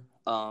career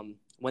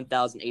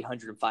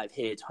 1,805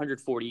 hits,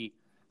 140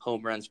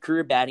 home runs,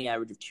 career batting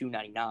average of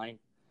 299.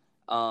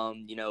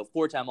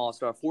 Four-time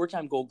All-Star,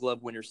 four-time Gold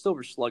Glove winner,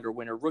 Silver Slugger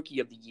winner, Rookie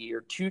of the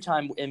Year,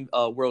 two-time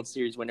World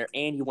Series winner,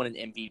 and he won an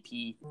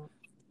MVP.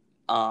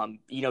 To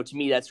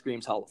me, that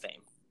screams Hall of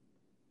Fame.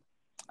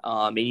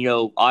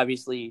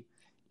 Obviously,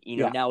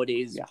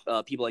 nowadays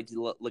people like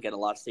to look at a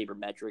lot of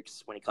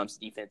sabermetrics when it comes to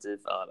defensive.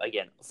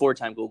 Again,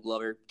 four-time Gold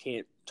Glover,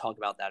 can't talk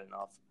about that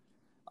enough.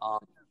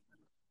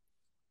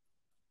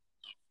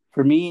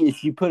 For me,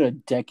 if you put a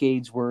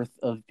decade's worth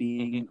of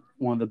being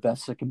one of the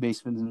best second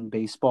basemen in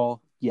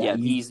baseball,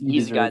 he's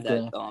a guy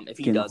that if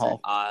he doesn't,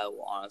 I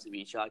will honestly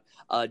be shocked.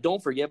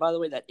 Don't forget, by the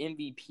way, that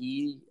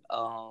MVP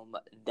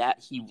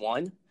that he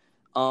won,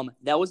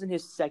 that was in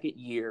his second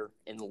year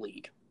in the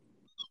league.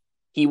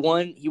 He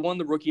won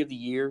the Rookie of the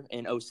Year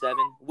in 2007,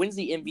 wins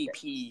the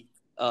MVP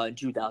in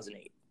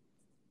 2008.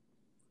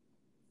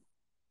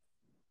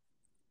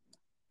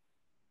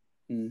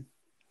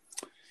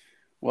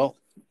 Well,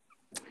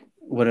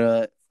 what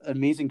a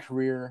amazing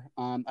career.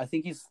 I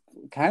think he's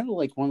kind of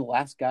like one of the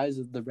last guys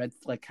of the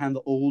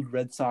the old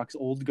Red Sox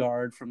old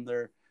guard from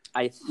their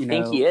I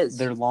think he is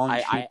their long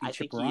championship I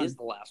think run. He is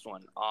the last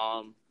one.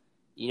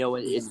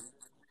 It's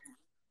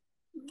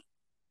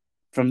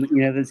from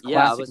this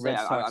classic Red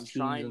Sox. I'm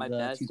trying my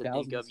best to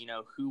think of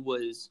who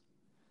was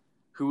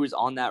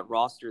on that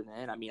roster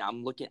then. I mean,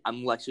 I'm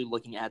actually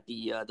looking at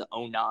the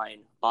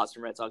 2009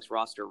 Boston Red Sox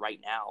roster right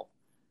now,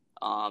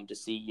 to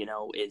see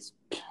is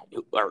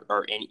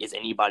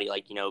anybody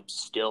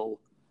still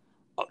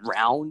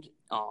around.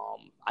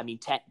 I mean,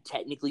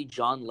 technically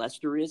John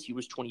Lester is. He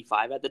was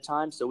 25 at the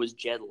time. So was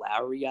Jed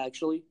Lowry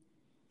actually.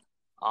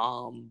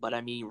 But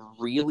I mean,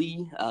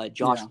 really,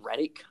 Josh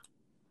Reddick.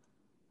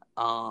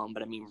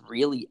 But I mean,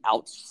 really,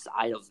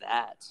 outside of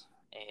that,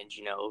 and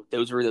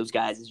those were those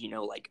guys as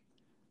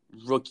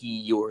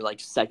rookie or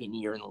second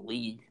year in the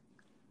league.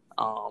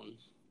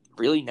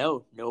 Really,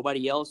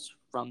 nobody else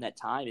from that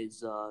time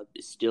is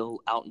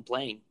still out and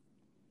playing.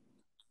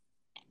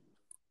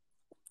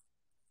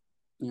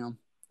 Well,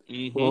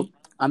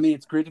 I mean,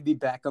 it's great to be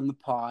back on the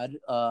pod.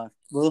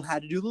 We'll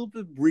had to do a little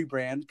bit of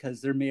rebrand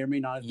because there may or may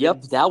not have been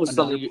that was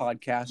another something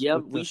podcast.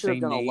 Yep, we should have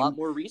done a lot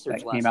more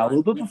research. That came out a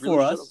little bit before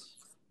us.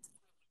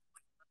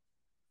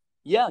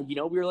 Yeah, we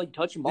were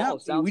touching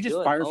balls. Yeah, we just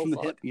fire from the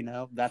hip.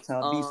 That's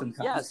how it be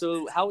sometimes. Yeah,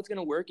 so how it's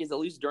gonna work is at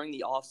least during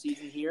the off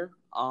season here.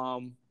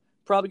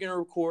 Probably gonna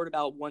record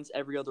about once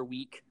every other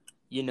week.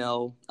 A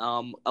lot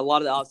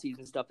of the off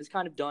season stuff is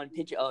kind of done.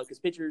 Because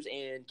pitchers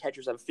and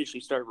catchers have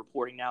officially started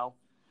reporting now,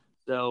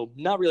 so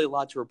not really a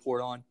lot to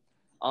report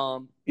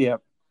on. Yeah.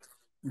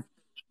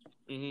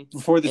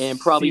 Before the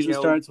season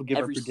starts, we'll give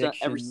our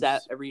predictions.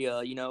 Every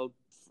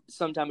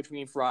sometime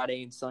between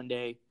Friday and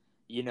Sunday.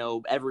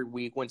 Every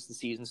week once the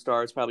season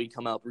starts, probably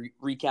come out,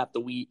 recap the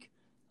week,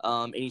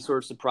 any sort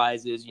of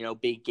surprises,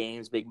 big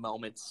games, big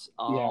moments.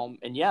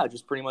 And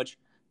just pretty much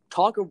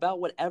talk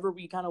about whatever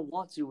we kind of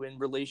want to in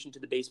relation to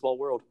the baseball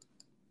world.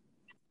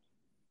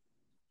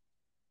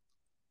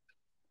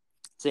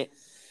 That's it.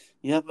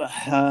 Yep.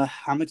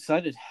 I'm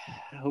excited.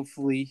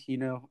 Hopefully,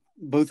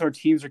 both our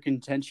teams are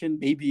contention.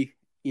 Maybe,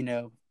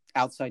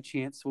 outside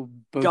chance we'll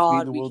both be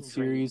in the World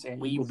Series, and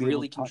we'll be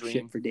able to talk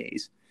shit for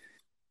days.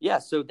 Yeah,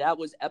 so that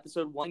was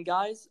episode 1,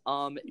 guys.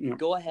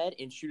 Go ahead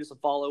and shoot us a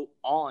follow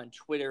on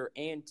Twitter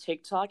and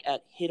TikTok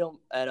at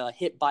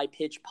Hit by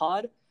Pitch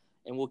Pod,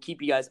 and we'll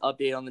keep you guys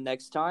updated on the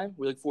next time.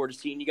 We look forward to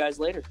seeing you guys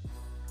later.